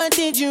 No, I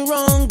did you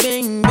wrong,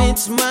 babe.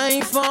 It's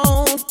my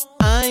fault.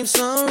 I'm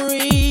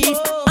sorry.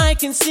 I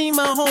can see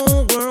my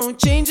whole world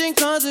changing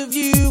cause of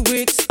you.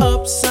 It's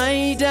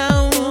upside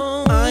down.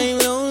 I'm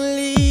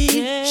lonely.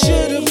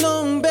 Should've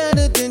known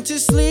better than to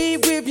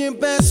sleep with your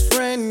best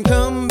friend.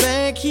 Come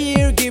back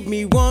here, give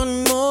me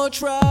one more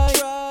try.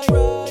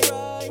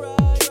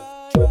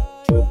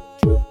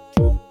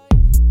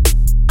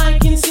 I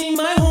can see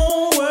my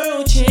whole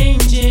world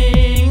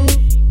changing.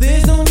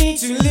 There's no need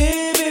to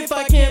live if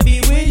I can't be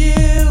with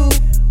you.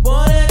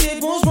 What I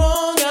did was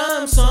wrong,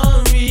 I'm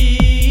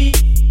sorry.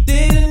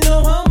 Didn't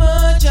know how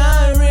much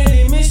I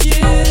really miss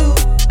you.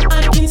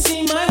 I can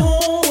see my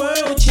whole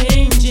world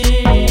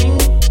changing.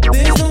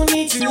 There's no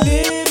need to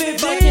live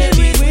if I can't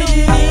be with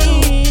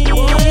you.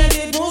 What I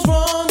did was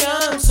wrong,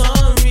 I'm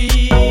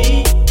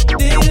sorry.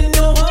 Didn't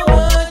know how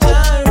much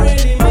I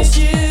really miss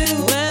you.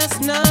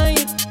 Last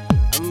night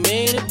I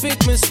made a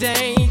big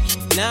mistake.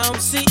 Now I'm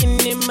sitting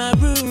in my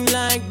room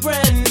like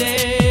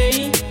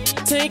Brandy,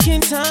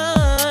 taking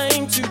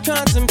time to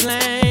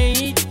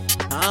contemplate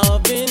how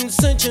I've been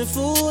such a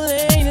fool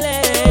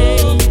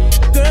lately.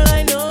 Girl,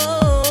 I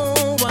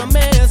know I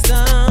messed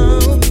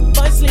up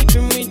by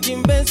sleeping with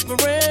your best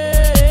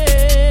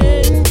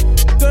friend.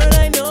 Girl,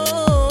 I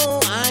know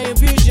I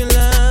abused your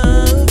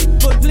love,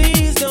 but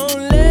please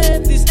don't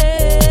let this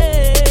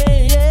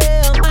end.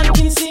 I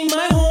can see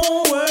my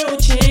whole world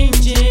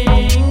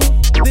changing.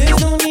 There's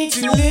no need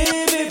to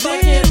live if I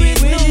can't be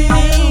with you.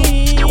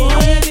 What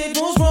I did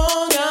was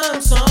wrong,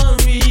 I'm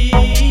sorry.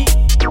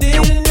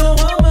 Didn't know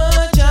how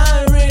much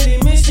I really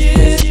miss you.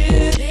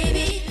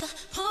 Baby, the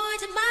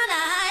point in my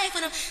life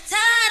when I'm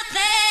tired of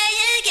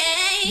playing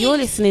games. You're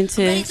listening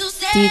to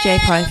DJ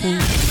Python.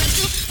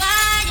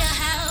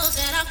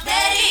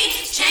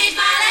 Change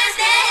my last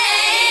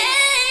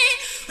name.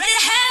 Ready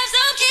to have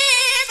some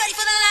kids, ready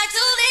for the life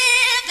to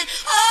live, and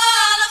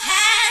all I've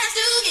had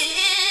to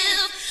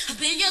give. I've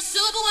been your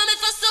superwoman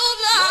for so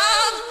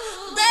long,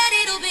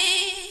 ready to be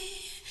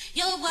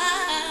your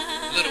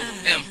wife. Little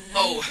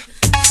M.O.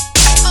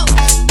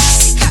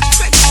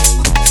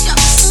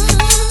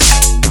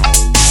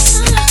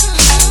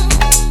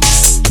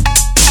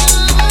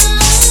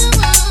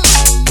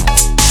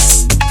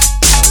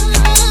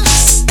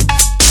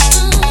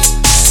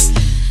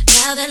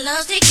 Now that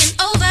love's taking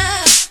over,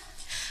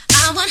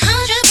 I'm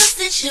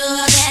 100% sure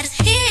that it's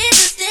here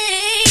to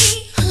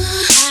stay.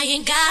 I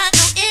ain't got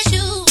no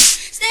issue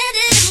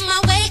standing in my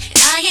way,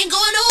 and I ain't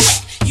going nowhere.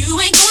 You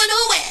ain't going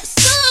nowhere.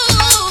 So,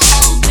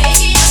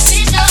 baby, I've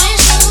been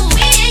sure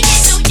we ain't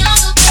get no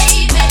younger,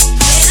 baby.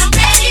 And I'm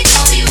ready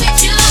to be with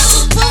you.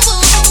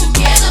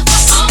 Together for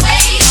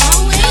always.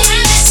 You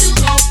have it to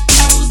go.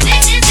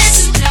 Sickness and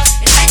to love.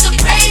 It's like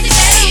something crazy,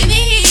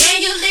 baby. Can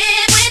you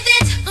live with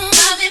it?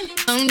 Loving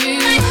me.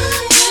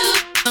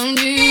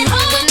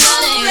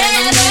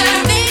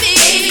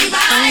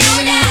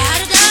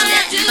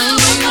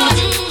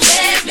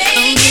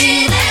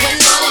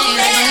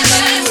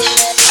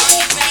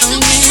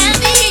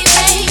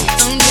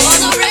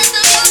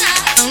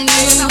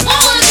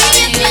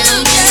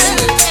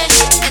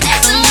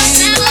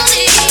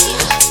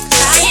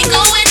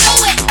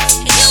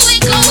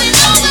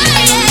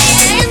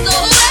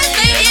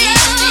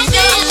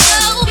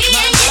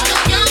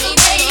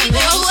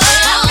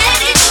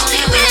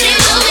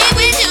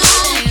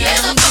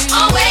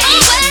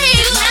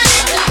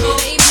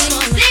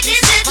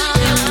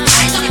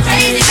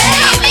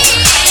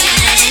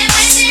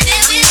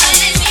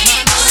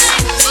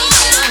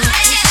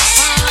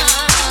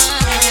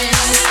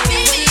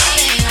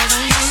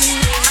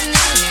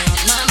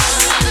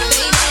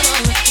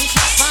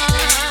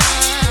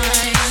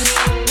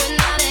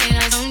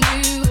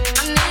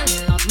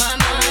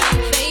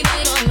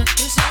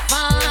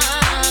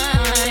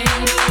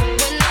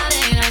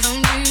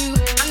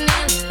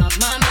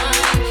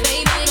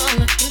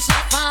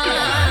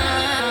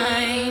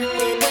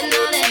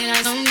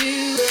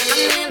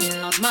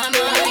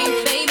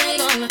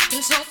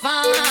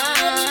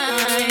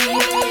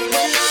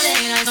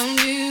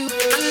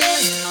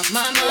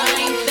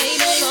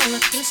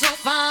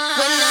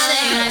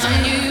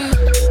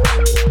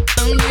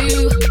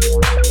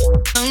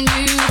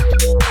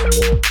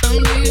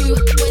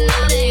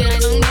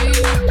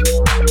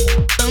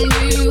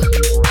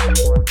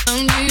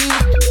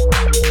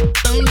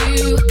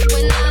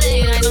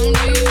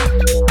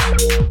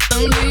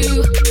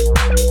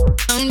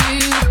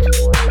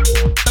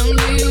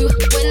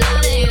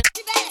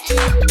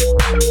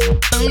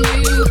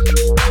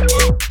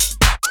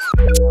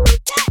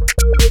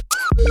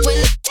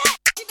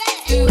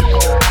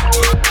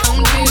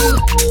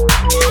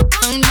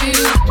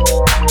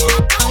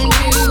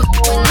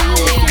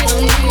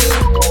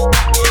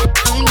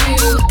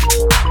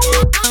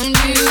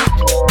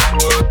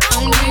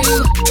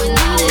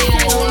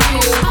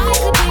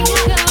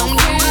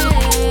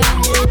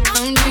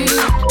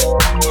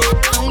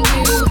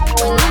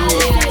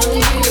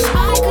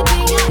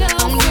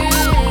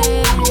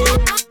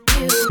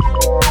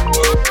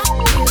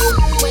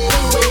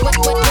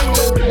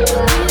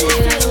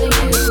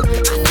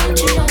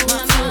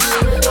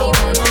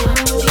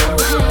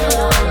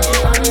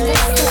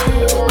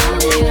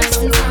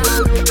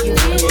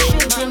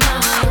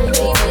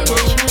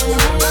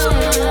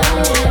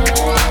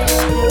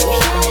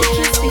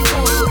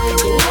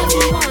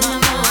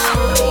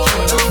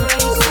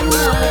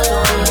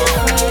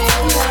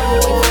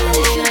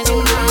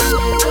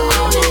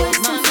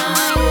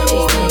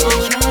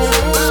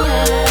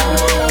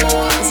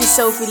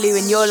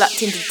 you're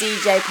locked into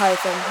DJ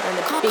Python, one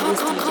of the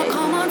biggest DJs.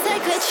 Come on,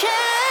 take a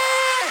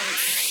chance.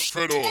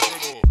 Straight on.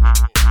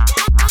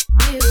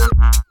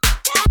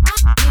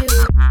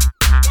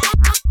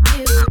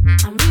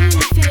 I'm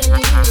really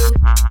feeling you.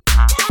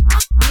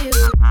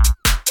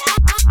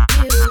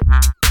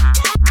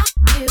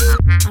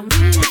 I'm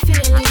really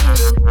feeling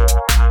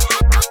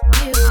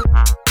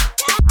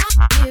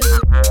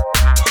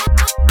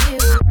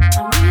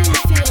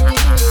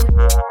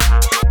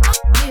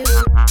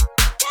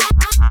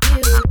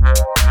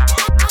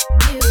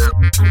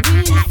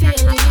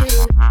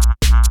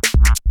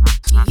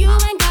You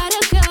ain't got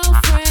a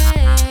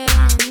girlfriend.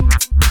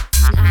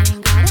 I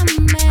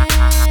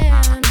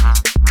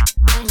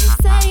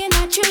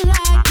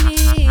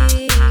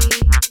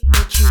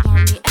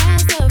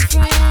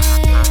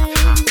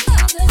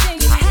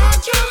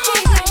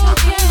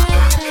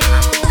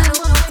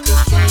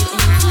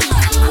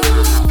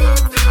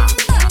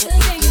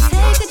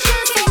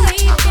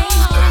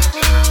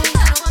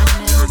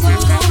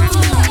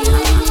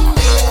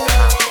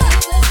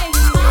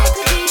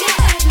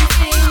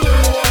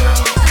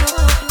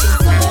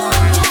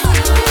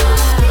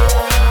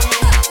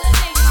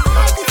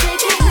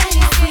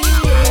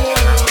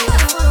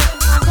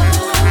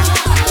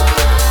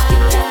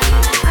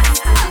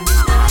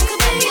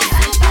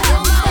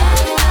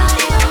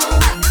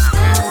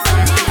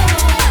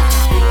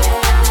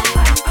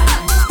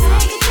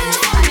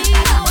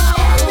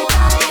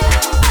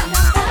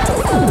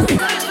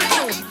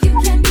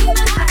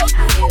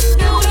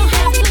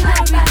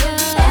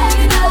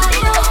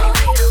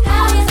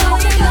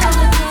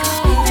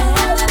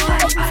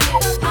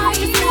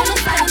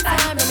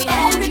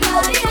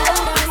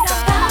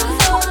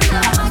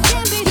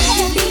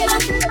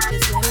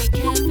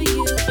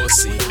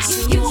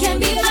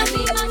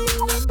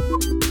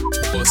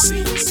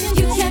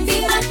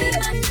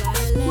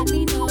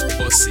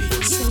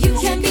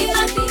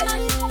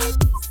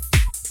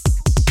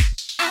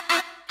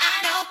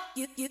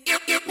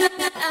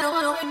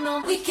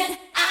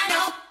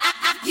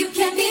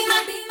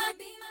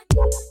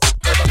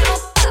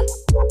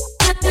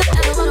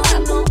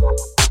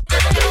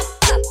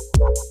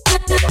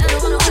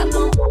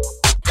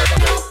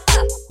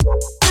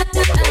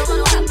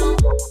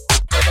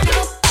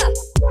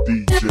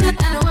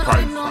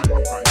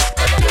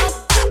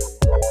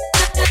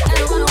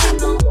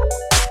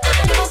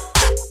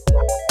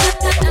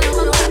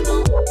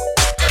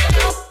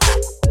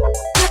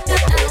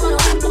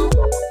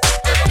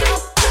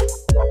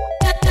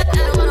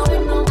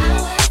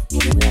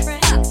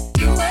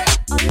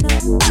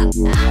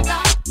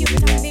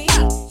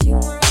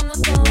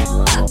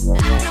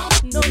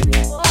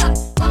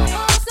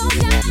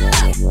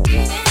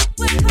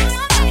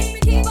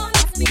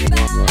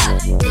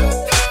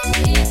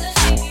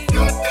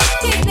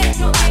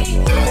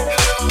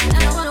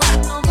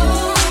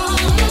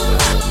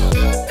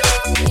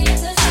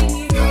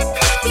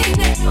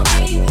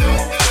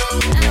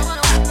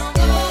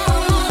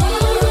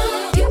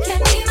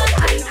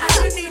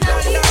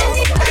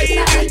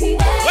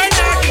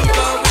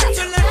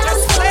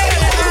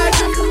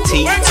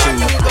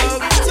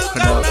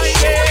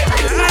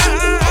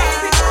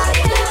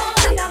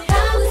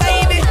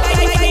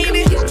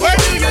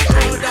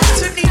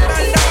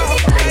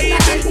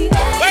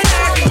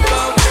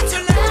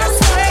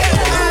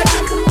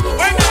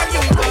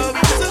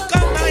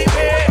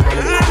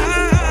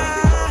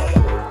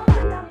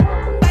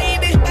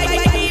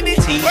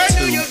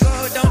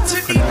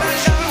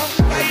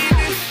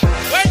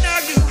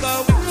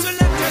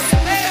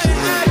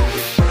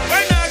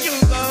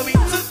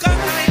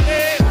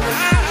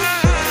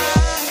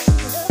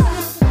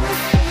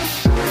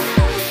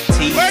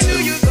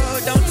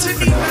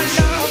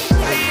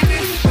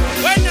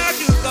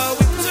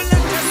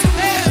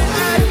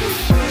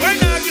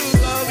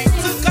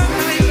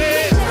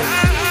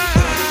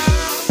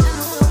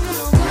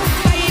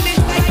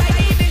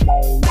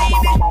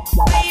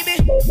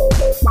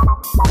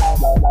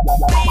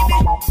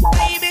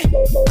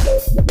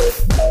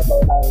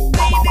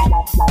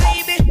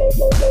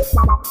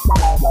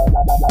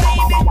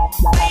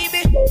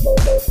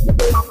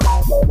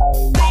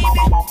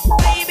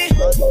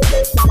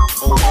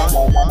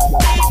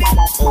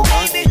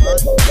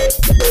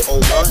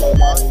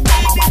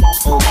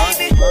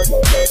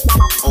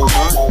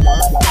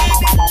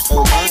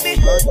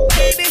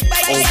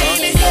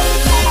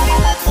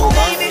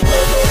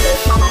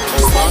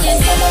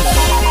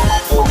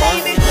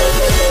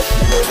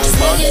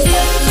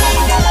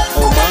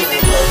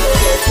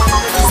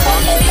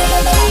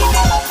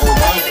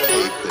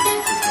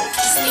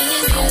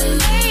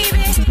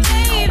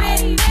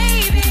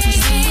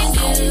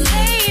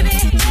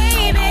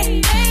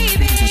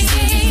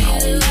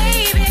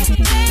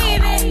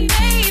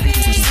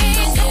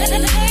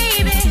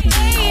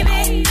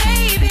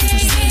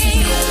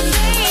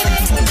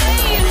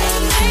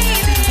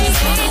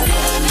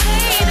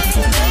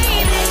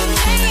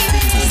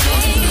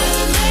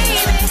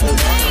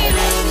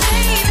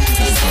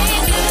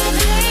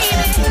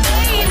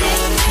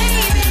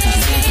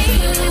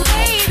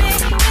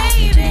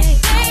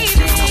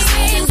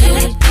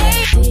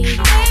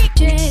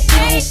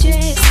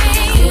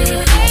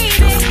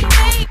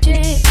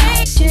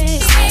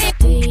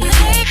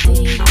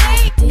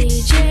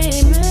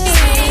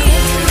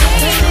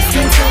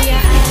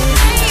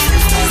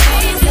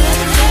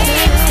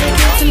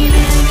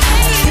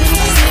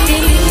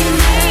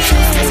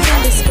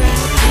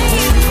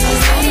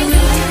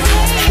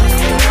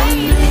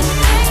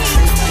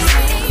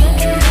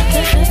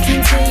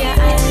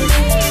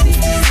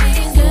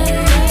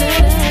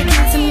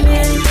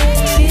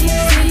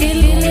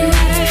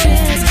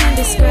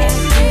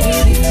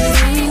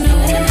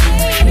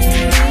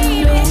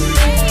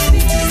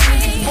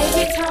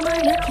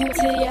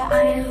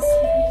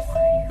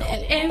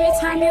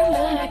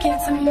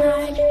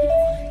mind.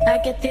 I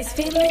get this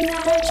feeling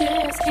that I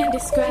just can't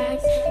describe.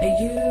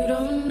 You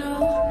don't know,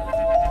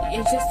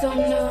 you just don't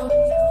know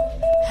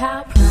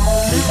how proud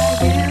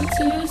I am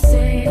to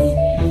say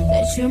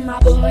that you're my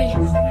boy,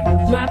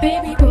 my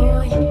baby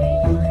boy.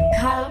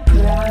 How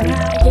proud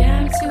I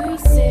am to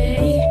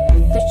say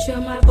that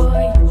you're my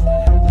boy,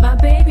 my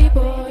baby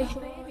boy,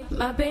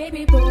 my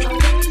baby boy.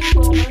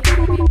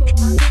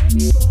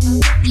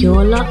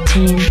 You're locked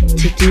in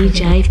to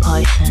DJ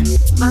Python.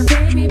 My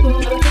baby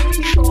boy,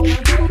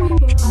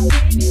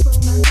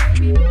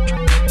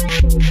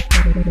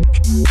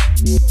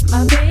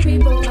 my baby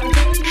boy,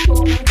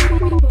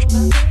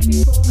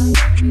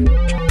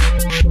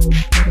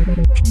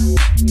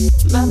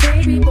 my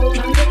baby boy,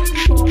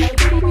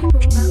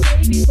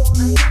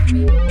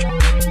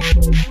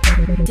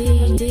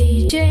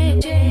 DJ,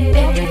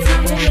 every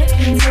time I look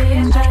into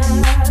your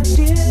eyes,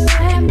 you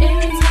and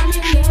every time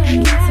you look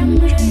into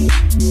me,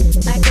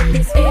 I get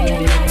this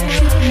feeling that I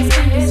just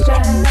can't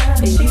describe.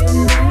 It's you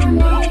and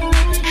me,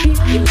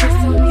 you just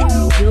don't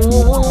know. You're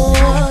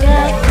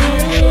locked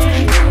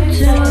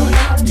into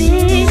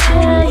DJ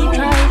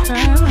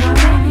Python. My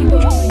baby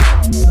boy,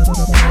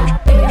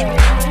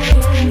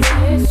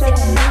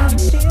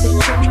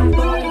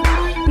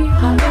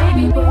 my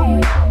baby boy.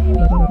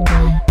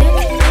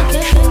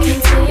 Look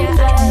into your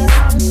eyes,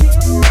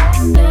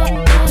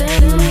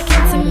 look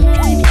into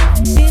mine.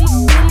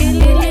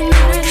 Feeling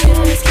that I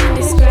just can't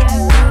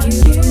describe.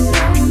 You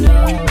don't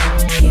know,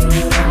 you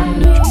don't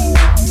know.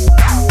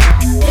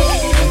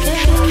 Look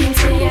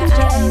into your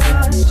eyes,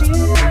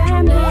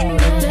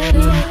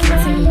 look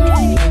into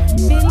mine.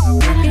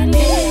 Feeling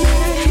that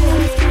I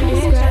just can't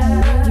describe.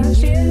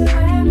 You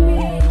and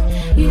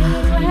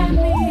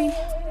me.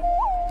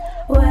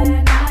 When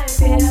I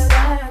feel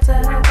that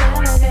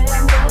touch and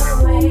the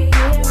way it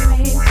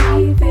makes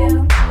me feel.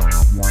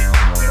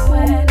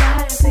 When I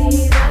see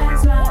that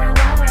smile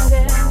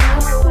and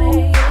the way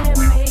it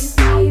makes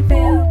me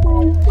feel.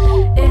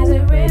 Is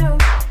it real,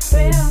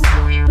 real,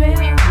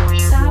 real?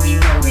 Tell me,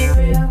 is it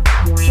real,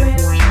 real,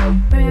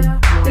 real?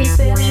 These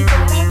feelings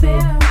that I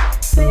feel.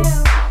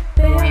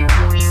 Tell me,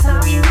 is it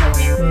real,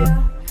 real, real?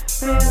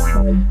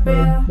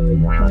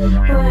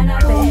 When I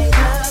think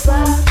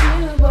about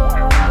you, boy,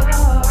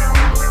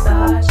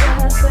 thoughts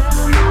just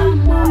fill my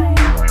mind.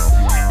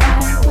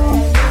 And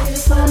when you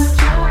put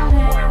your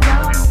hand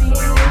on me,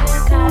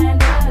 it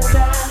kinda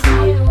drives me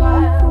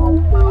wild.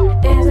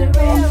 Is it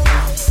real,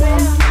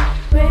 real,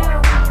 real?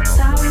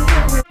 Tell me,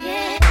 is it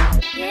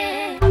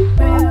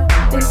real?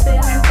 These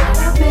feelings that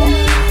I feel.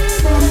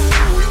 Tell me, is it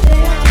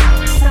real,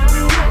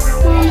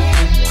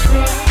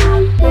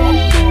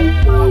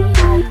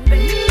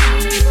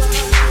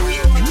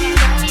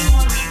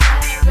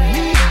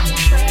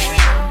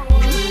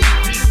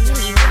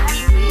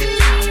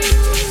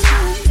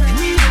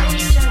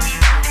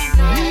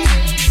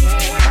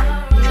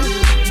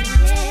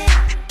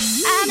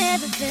 I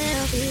never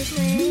felt this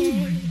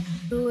way,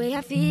 the way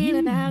I feel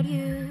about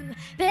you,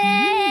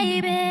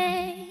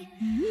 baby.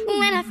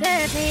 When I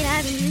first laid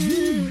eyes on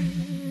you,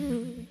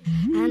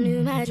 I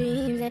knew my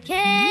dreams that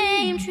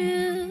came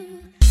true.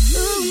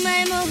 Ooh, my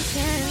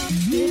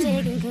emotions, you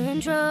taking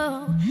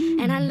control,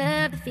 and I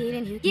love the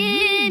feeling you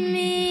give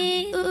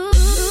me. Ooh,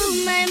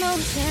 my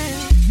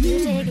emotions, you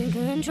taking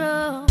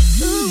control.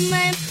 Ooh,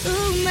 my,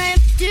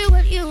 do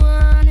what you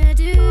wanna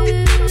do. Do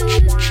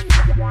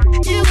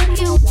what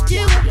you wanna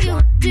do.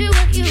 Do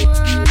what you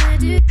wanna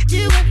do.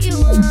 Do what you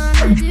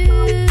wanna do.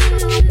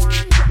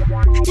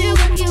 Do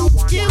what you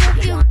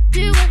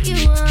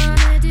wanna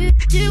do.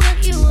 Do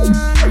what you wanna do. Do what you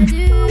wanna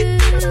do.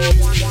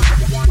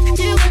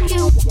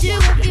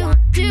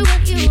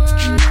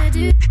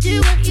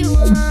 Do what you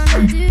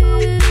wanna do. Do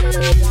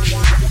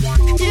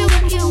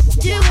what you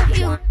wanna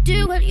do. Do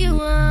what you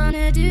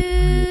wanna do.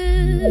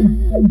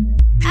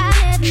 I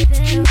never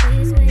felt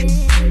this way,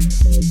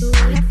 the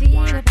way I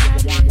feel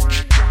about you,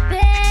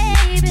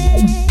 baby.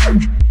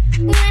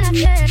 When I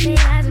first laid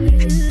eyes on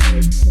you,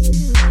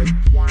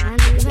 I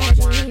knew my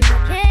dreams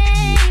that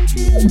came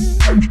true.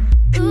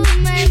 Ooh,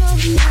 my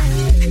emotions,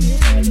 you're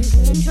taking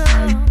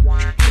control,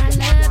 and I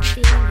love the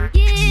feeling you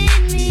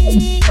give me.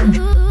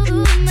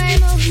 Ooh, my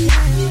emotions,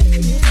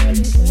 you're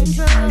taking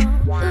control.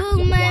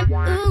 Ooh, my,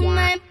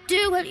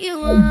 do what you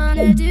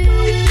wanna do. Do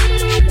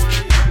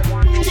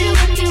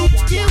what you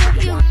wanna do.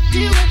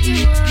 Do what you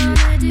wanna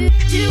do.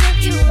 Do what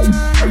you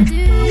wanna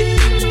do.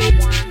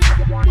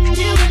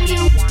 Do what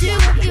you wanna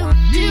do.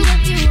 Do what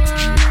you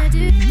wanna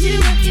do. Do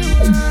what you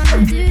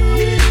wanna do.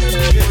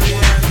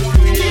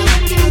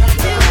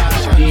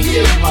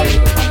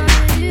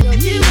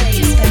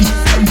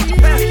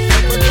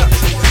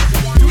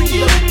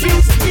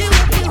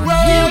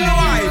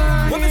 Worldwide,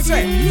 what they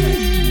say?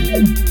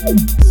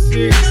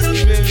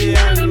 6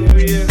 million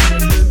ways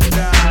to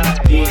die.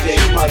 DJ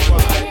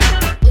Python.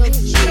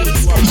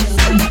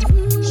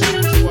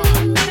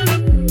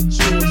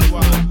 Choose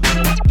one.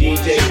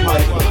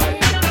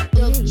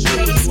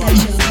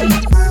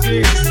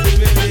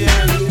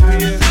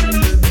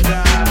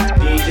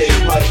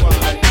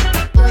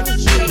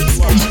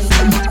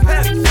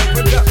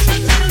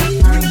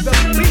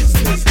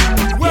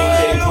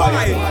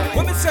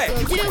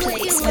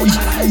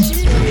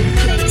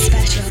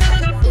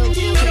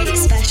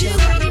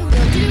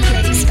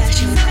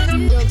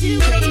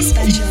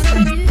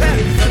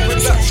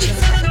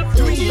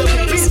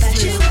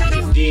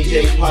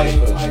 DJ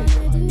Piper.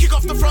 Kick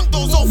off the front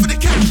doors, all for the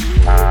cash.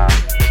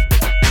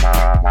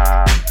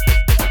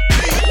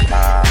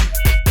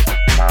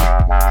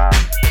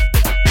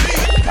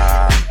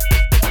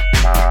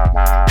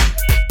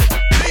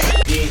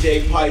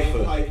 DJ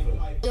Piper.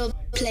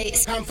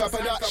 Place. Pamper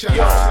production.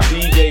 Yo,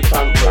 DJ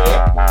Pamper,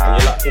 yeah?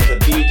 And you're locked into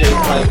DJ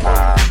Piper.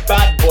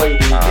 Bad boy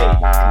DJ.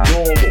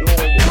 Normal.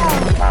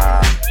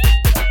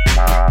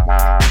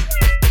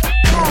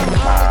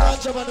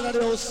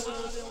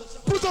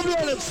 Put up your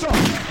hands, stop.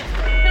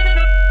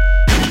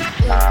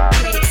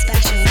 Play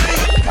special.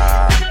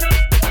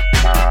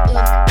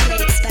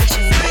 Play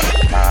special.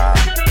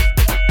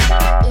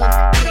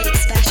 Play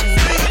special.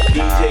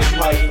 DJ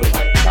Piper.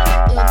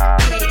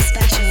 Play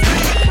special.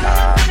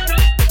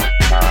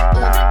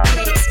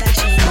 Play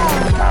special.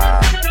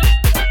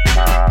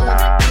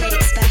 Play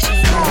special.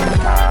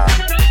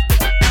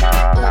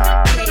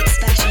 Play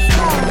special.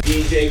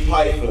 DJ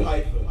Piper.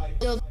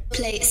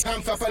 Place.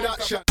 Pamper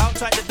production.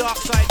 Outside the dark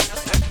side.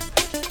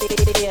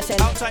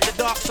 Outside the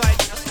dark side.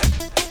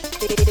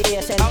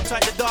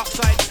 Outside the dark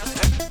side.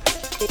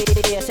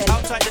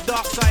 Outside the dark side. Outside the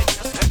dark side.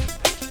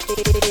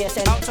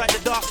 Outside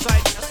the dark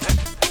side.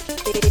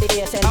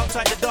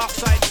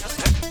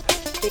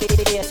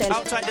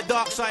 Outside the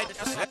dark side.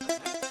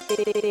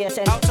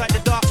 Outside the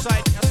dark side.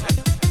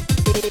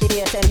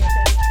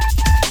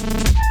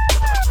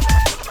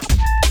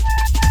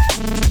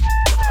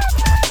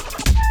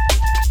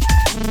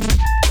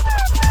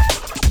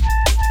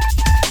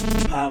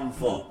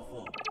 Pamper.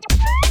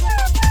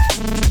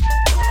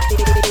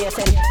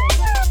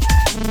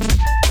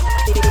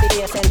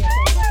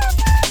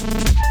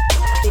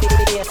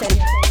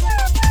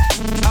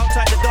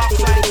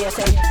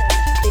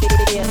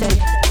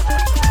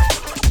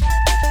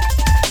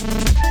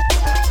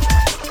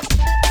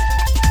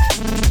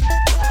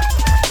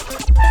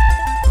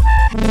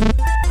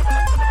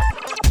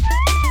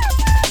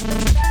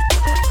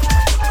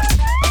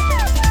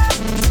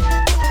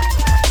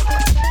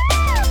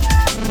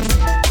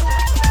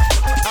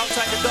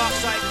 Outside the dark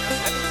side.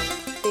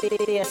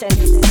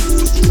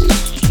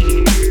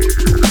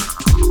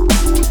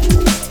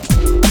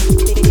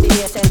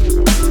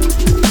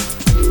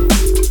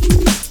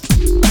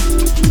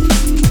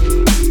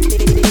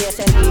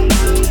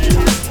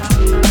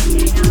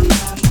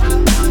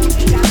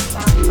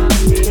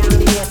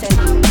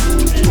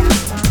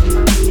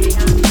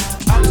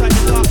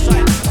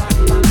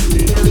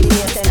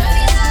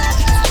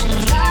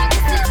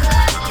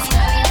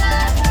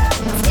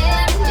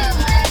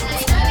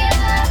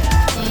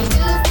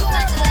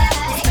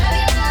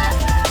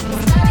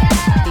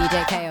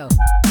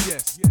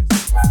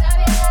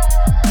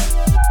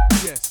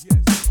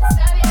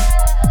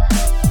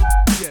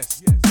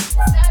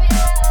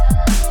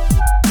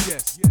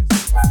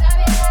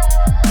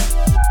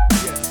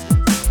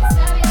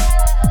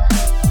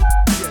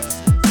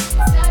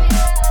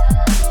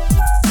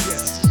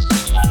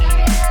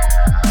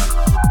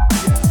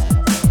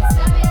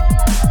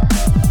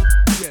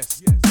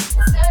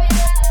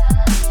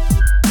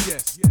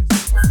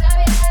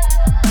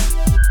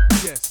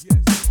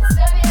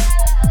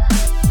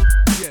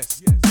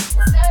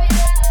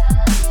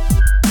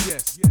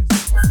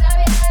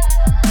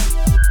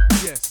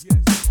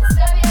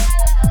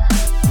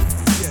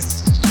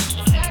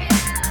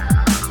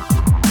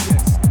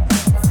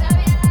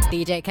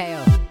 DJ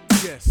KO.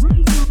 Yes.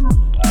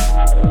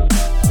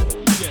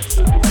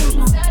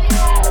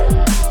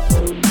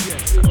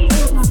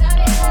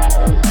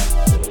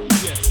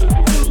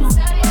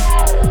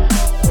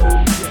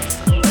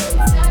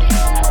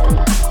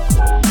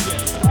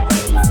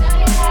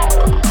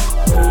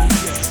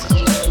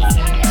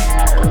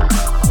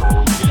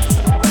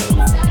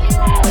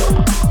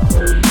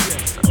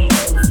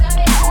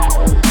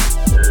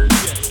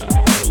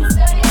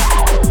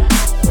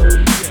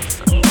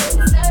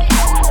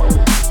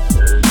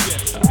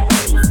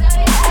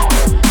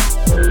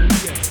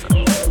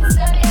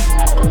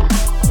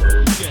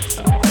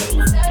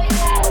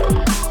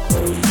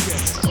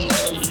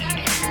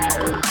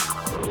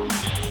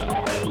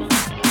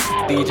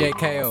 DJ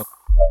KO.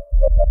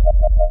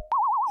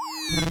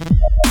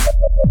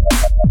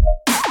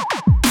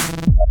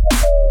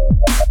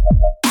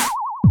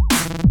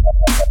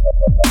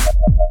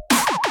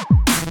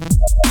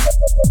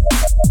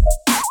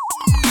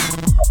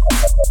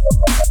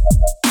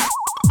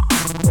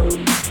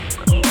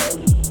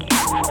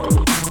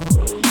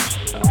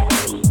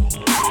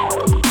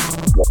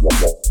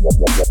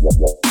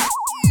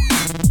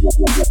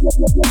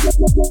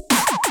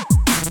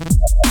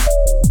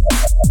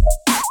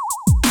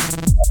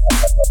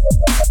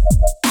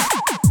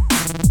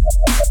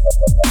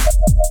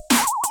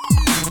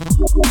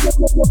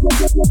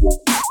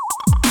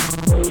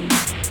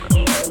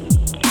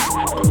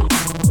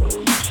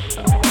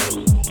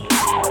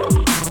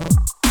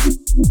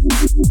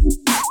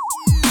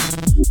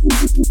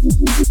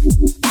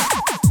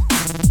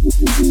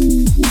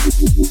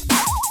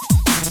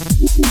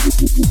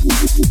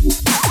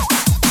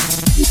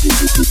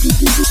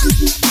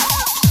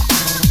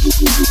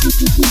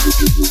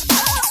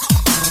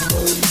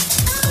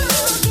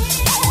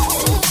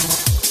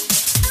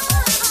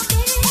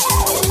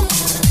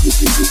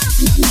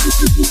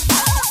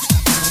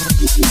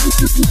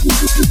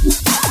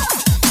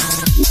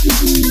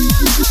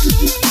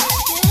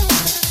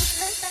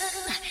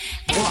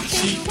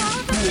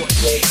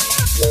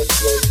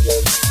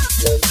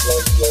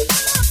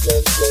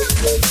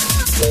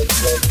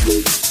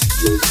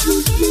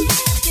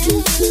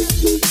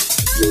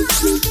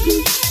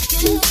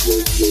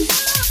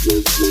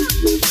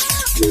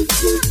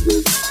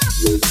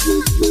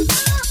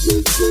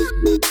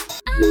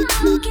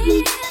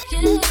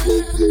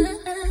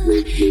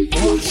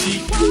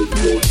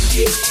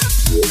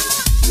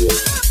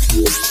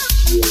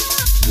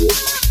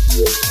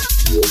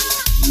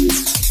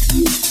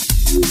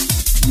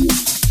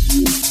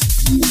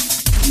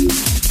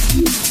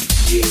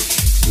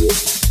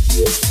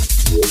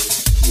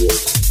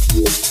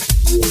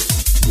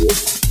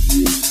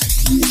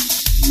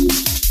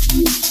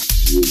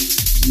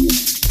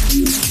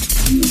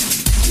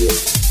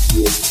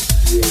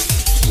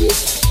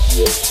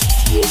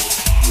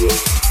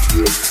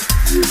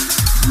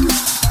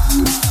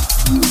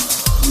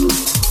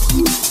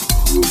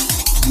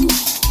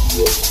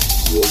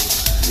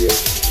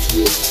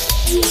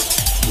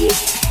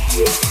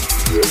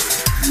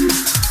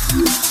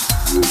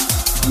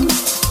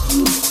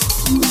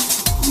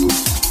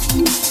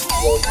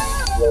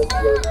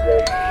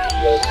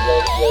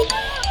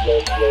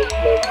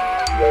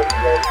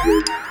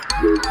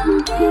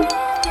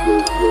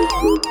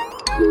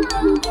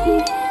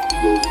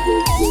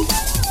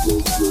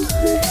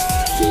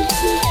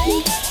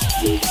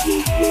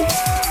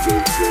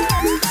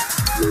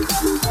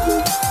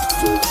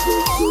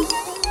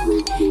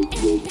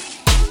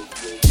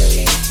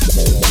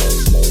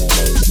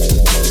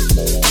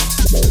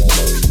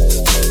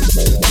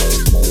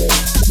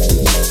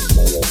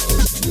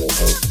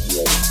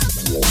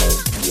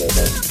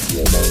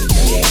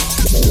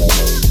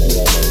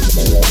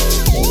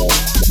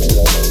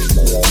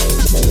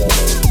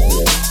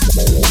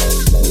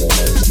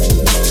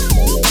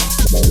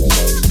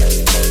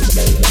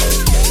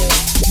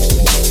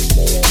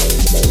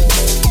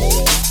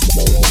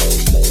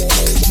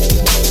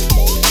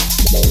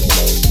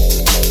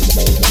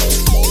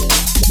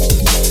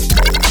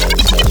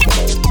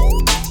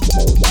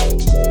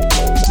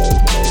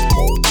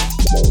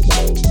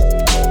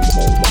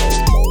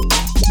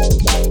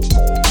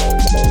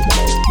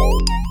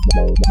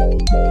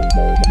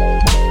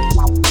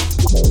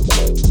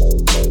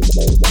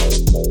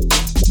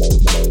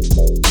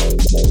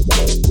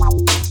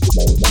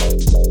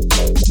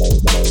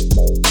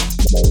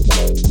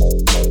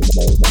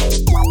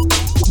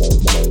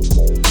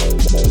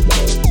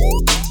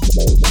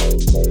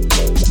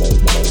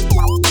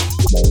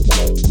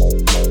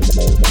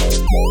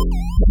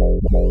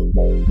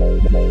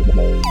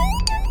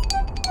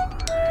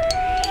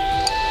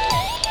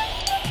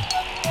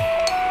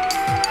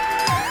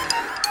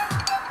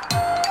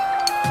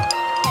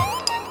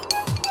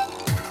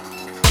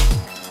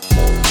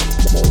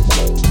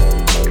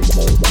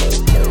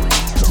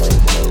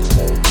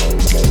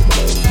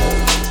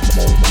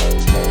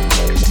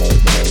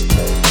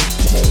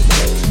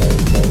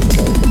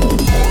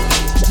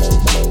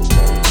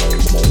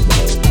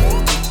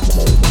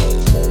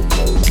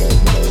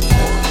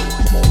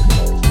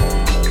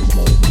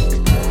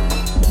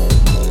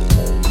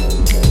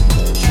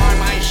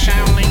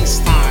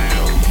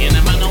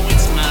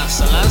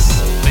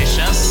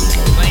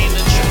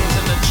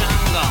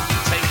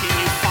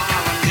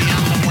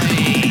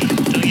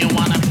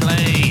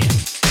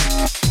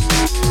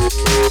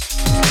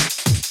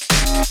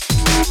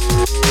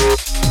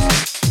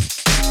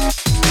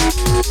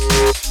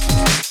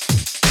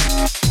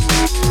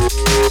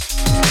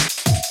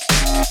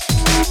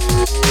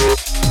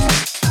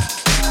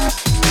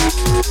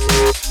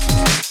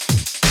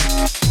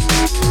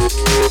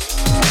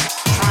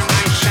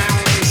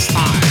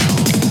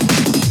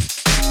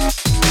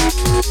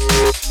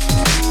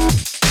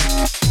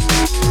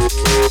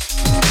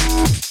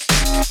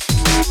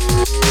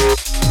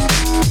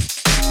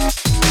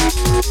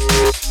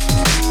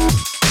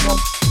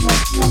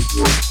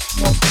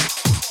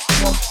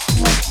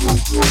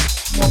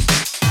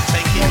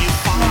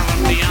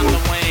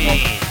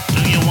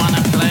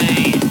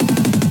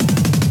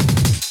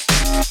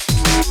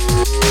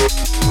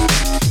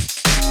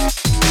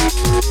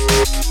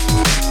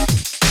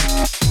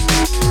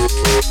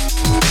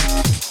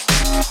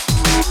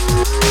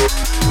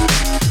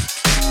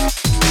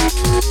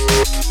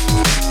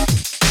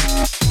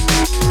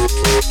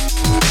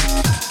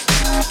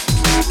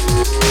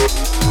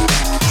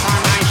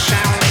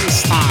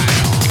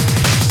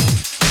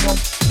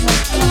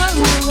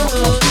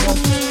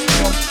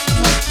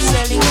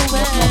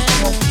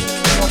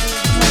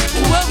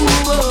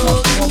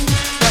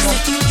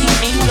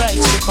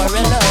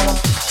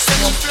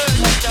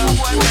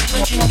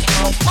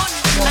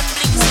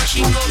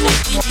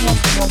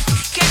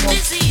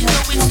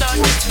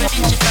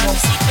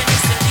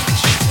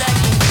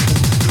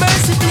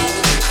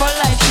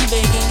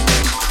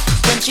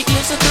 She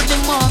hears her to the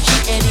mark,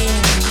 she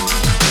heading.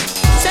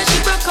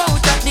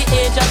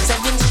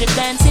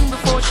 dancing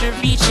before she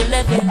reach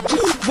 11.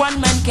 One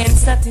man can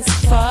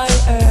satisfy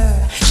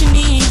her. She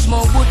needs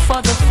more wood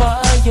for the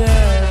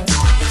fire.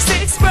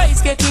 Six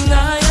price getting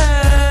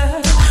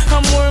higher. How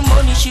more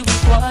money she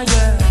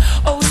require.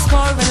 Oh,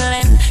 score and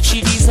land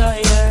she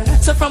desire.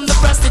 So from the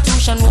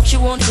prostitution work she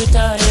won't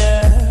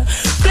retire.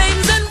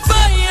 Flames and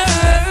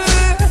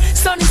fire.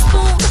 Sunny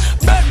spoon,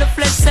 burn the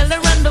flesh, sell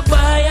her and the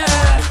buyer.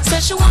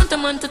 Says she want a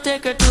man to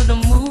take her to the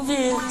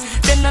movies.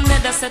 Then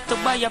another set to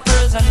buy her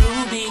pearls and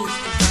rubies.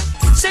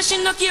 Says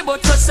she no care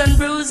about cuts and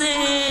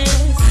bruises.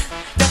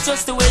 That's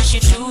just the way she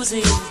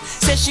chooses.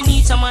 Says she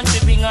needs a man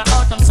to bring her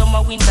autumn,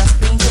 summer, winter,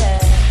 spring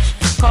cash.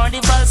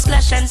 Carnival,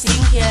 splash and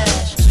sing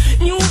cash.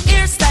 New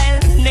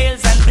hairstyle,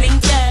 nails and bling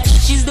cash.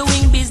 She's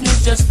doing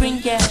business, just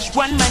bring cash.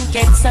 One man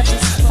can't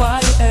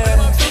satisfy her.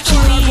 She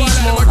needs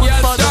more wood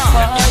for the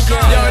fire.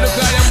 Yo, look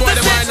like them boy,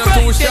 the wine not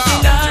too sharp.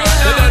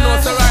 They don't know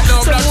so right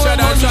now, black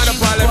shadow trying to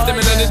fall left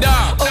them in the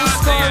dark.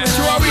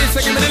 Show a wheel, so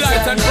give me the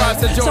lights and cross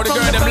the Joe, the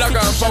girl them black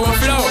and power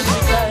flow.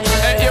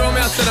 Hey, yo, me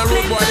a send a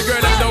road boy, the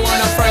girl them don't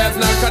want to fry us,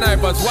 now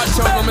connivers. Watch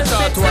out when me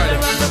talk to her.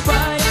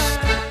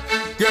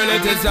 Girl,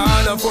 it is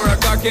on 4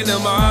 o'clock in the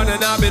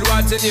morning. I've been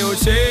watching you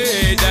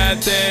shake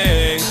that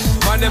thing.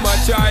 Man, them a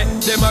try,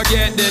 them a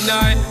get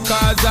denied.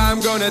 Cause I'm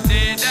gonna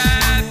take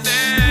that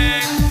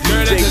thing.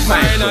 Girl, it is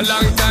been a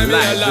long time in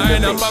a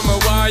line up on my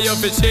wire, you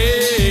fi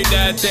shake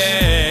that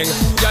thing.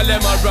 Girl,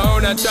 them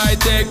around and try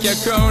take your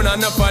crown.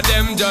 And enough of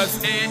them just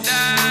eat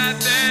that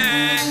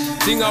thing.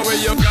 Sing out where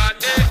you got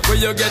it, where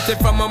you get it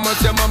from, how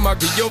much your mama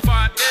give you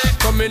fat it.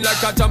 Coming like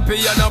a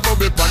champion, a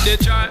bubble pon the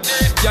chart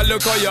it. Girl,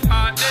 look how you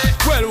hot it.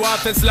 Well,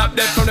 walk and slap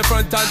that from the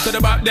front and to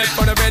the back, that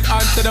from the bed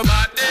and to the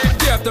body.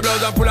 Take off the blouse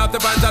and pull off the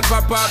pants and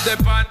pop off the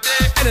panty.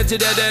 Energy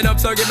dead end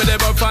up, so give me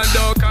the buff and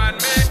don't can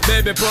me.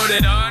 Baby, put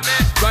it on me.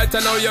 Right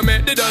now you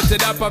make the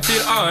dirty that I feel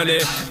on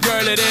it.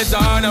 Girl, it is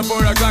on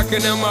 4 o'clock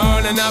in the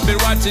morning. I've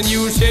been watching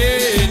you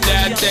shake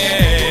that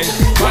thing.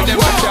 But them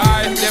a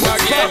try, them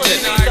a get it.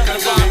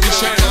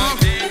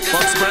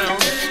 Fox Brown,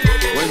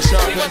 when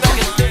sharp.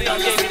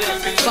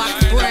 Fox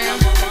Brown,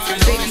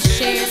 baby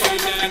share.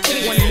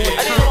 One more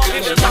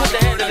time.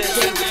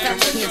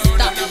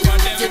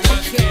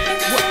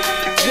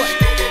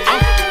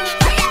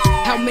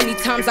 How many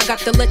times I got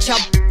to let y'all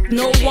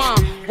know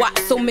I'm? Why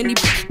so many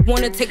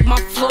wanna take my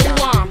flow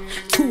on?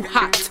 Too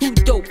hot, too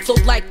dope, flow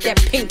like that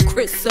pink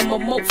Chris and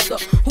mimosa.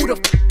 Who the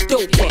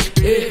dope?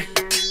 Yeah.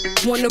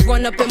 Wanna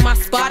run up in my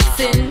spots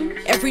and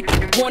every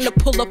wanna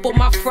pull up on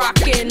my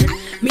frockin'.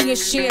 Me and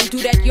Sham do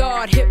that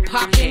yard hip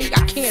hopping.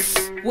 I can't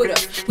with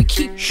her, we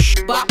keep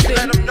bopping.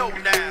 Let them know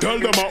now. Tell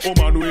them a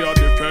woman we are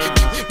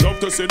defend. Love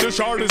to see the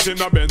Charlies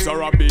in a Benz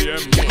or a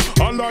BM.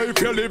 Allah, if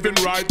you're living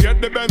right,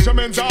 get the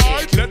Benjamins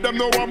out. Let them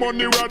know I'm on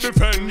the road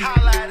defend.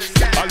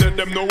 I let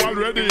them know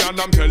already and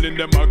I'm telling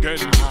them again.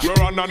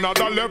 We're on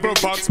another level,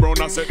 Fox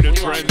Brown, I set the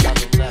trend.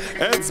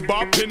 Heads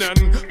bopping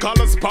and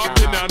colors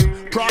popping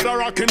and Prada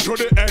rocking to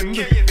the end.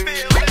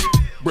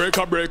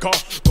 Breaker, breaker,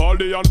 call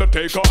the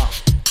Undertaker.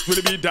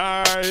 Will be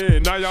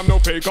dying, I am no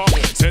faker.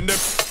 Send them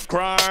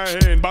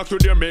crying back to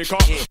their maker.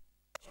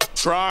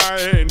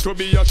 Trying to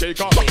be a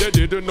shaker. They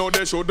didn't know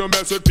they shouldn't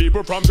mess with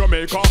people from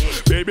Jamaica.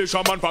 Baby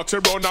Shaman Foxy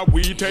Brown, now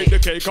we take the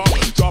cake.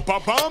 Drop a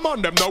bomb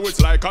on them, now it's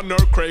like a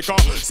nerve cracker.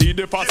 See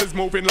the fast is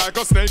moving like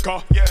a snake. You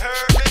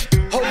heard me?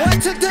 Oh,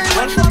 what today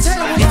when the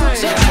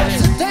tables turn?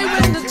 Today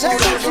when the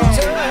tables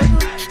turn?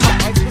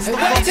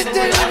 What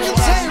today when the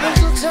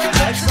tables turn?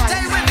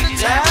 Today when the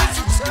tables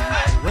turn?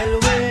 Well,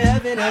 we're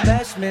having a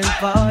bashment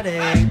party.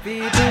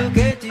 People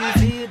get to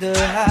feel the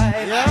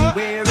hype.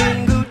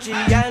 Wearing Gucci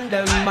and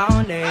the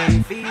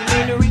money.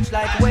 Feeling rich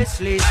like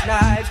Wesley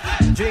Snipes.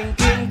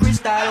 Drinking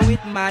crystal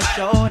with my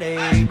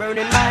shorty.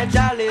 Burning my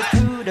jollies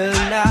through the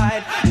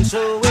night. And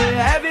so we're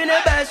having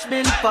a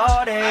bashment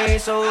party.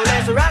 So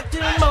let's rock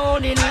till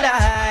morning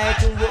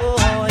light. Whoa.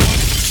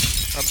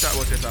 I'm talking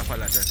about them to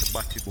apologize to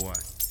Batty Boy.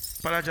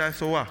 Apologize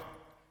to what?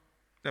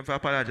 Them to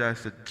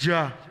apologize to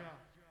Ja.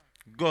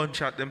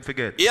 Gunshot them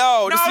forget.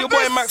 Yo, this is your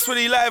boy Max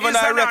Willie live on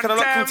that record. I'm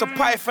looking to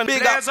Python.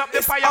 Big up.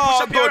 It's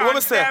all good. What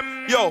we say?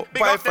 Yo,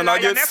 Python, I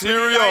get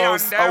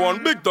serious. I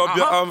want big dub.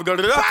 I'm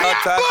gonna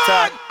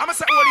I'ma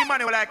say holy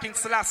money like King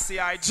Selassie.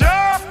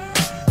 Joe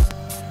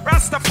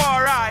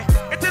Rastafari.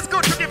 It is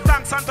good to give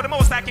thanks unto the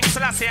Most High King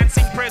Selassie and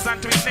sing praise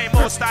unto his name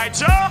Most High.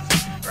 Joe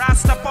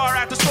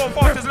Rastafari to show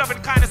forth his loving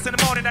kindness in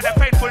the morning and the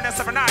faithfulness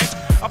of a night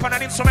upon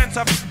an instrument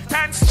of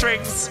 10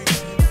 strings.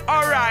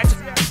 Alright,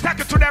 take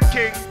it to them,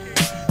 King.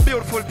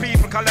 Beautiful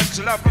people, collect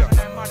you, love you.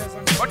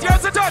 But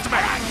here's the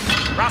judgment.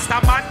 Rasta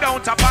man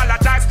don't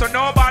apologize to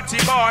nobody,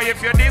 boy.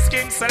 If you're this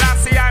King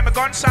Selassie, I'm a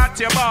gunshot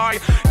you, boy.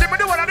 Give me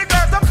the one of the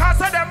girls, them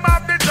cause of them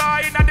have the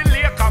joy. In the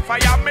lake of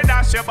fire, me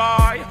dash you,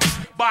 boy.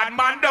 Bad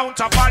man don't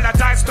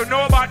apologize to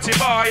nobody,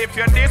 boy. If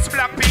you're this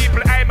black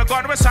people, I'm a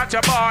gun, we shot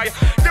you, boy.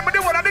 Give me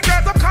the one of the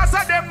girls, them cause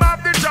of them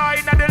have the joy.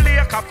 In the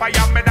lake of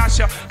fire, me dash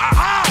you.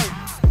 Aha!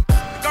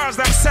 Girls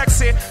them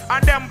sexy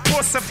and them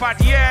pussy fat.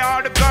 Yeah,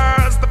 all the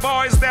girls, the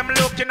boys them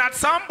looking at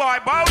some boy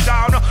bow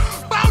down.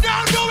 Bow Now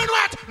down doing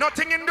what?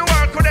 Nothing in the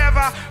world could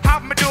ever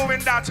have me doing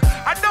that.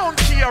 I don't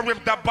care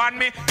if they ban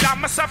me. That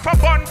myself a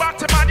bun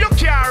bottom man, you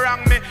can't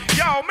wrong me.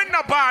 Yo, me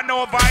no born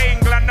over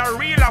England, no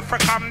real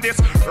African this.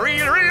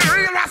 Real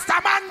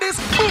Rastaman this.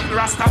 Boom,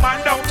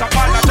 Rastaman don't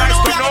apologize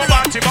to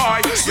nobody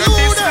boy. You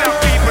diss them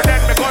people,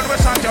 then me gun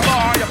with such a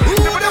boy.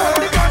 Never know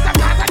the girls that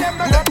got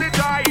them no love the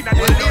joy. And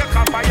the lake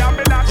up I am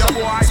not a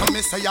boy. So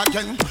me say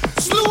again,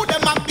 slew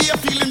them and bare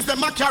feelings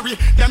them a carry.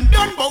 Them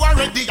done bow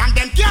already and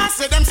them can't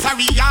say them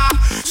sorry, yeah.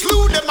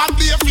 Slew them and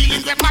bare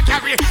feelings them a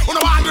carry. You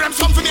know I do them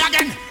something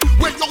again.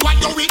 Well, you want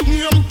your weak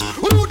name.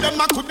 Who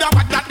them a coulda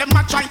what that them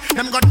a try.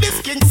 Them got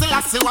this king still I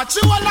say what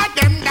you all of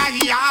them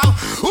die, yeah.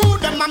 Who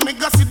them a me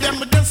go see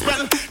them with them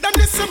spell. Them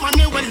this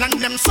money well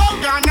and them so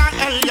gonna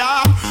hell,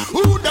 yeah.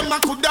 Who them a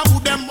coulda who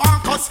them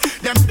walk us.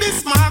 Them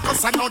this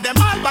Marcus I know them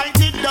all bite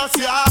it dust,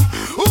 yeah.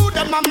 Who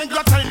them a me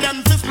go tell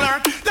them this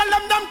flirt. Tell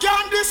them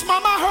can't this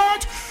mama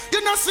hurt. You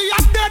know see a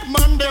dead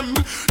man them.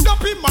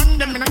 Dopey man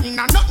them in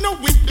a not no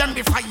with them.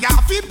 The fire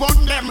fi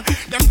burn them.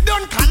 Them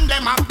don't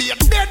condemn I be a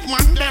dead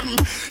man them.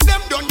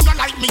 Them don't not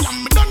like me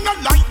and me don't not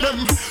like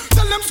them.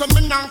 Tell them some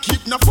me not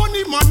keep no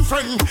funny man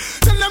friend.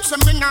 Tell them some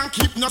me not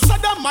keep no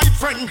sada my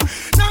friend.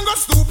 Now go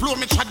stoop low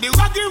me try the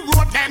raggy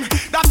road them.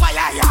 The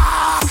fire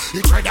yeah. You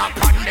try that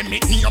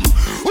pandemic name.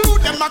 Who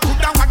them a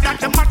coulda what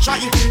that them a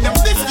try. Them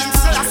this thing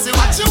still I say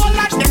what you all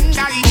like them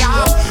die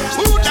yeah.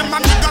 Who them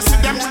a me go see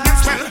them with them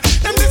spell.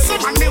 Them this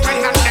money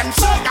well and them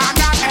so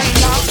gonna hell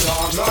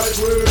like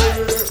we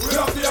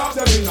have to have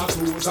them in a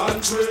 2s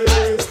and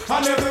 3s.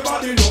 And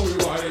everybody know we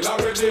wild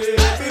already.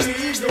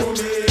 Believe you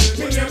me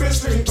name is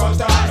String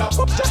Cutter.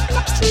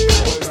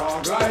 Hold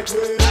dog like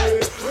we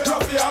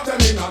have to have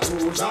them in a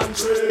 2s and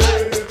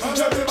 3s. And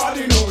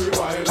everybody know we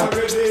wild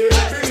already.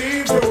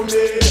 Believe you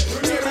me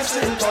name is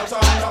String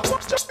Cutter.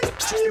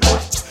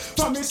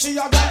 For me see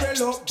a girl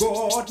look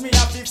good, me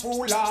have to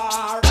fool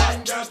her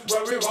and get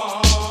where we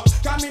want.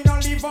 Can me no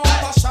live on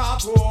a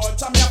short road,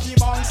 so me have to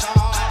bounce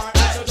her.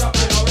 So drop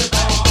in a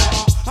river.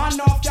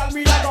 Enough girl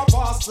me a go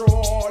pass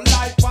through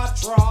like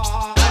Patra.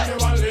 And the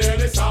one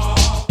lady song.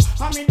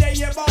 I mean they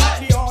about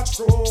the hot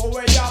screw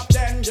way up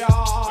 10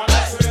 yards. And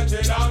that's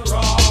sweated and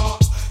raw.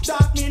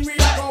 That mean we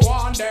a go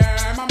on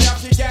them, and me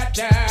have to get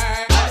them.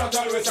 I don't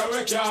always say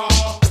we can.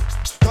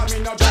 Can me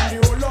no join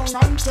you long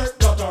and take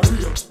that a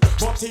real.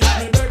 But if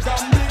me beg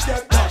and me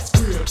get that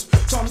great.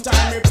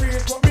 Sometimes me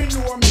preach but me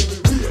know me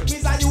will wait.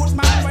 Me's a youth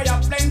man where you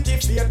plenty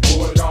faith.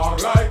 Hold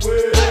dog like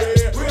we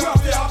have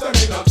to have them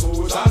in a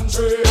 2s and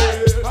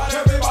 3s. And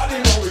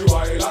everybody know we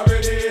wild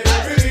already.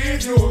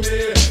 Believe you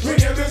me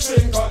name the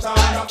String Cutter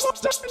and a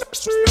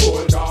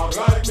hold dog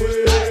like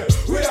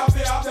we have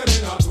to have them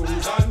in a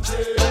 2s and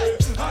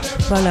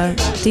 3s. Follow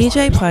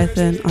DJ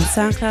Python on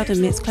SoundCloud and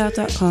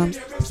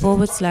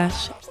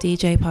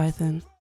Mixcloud.com/DJ Python.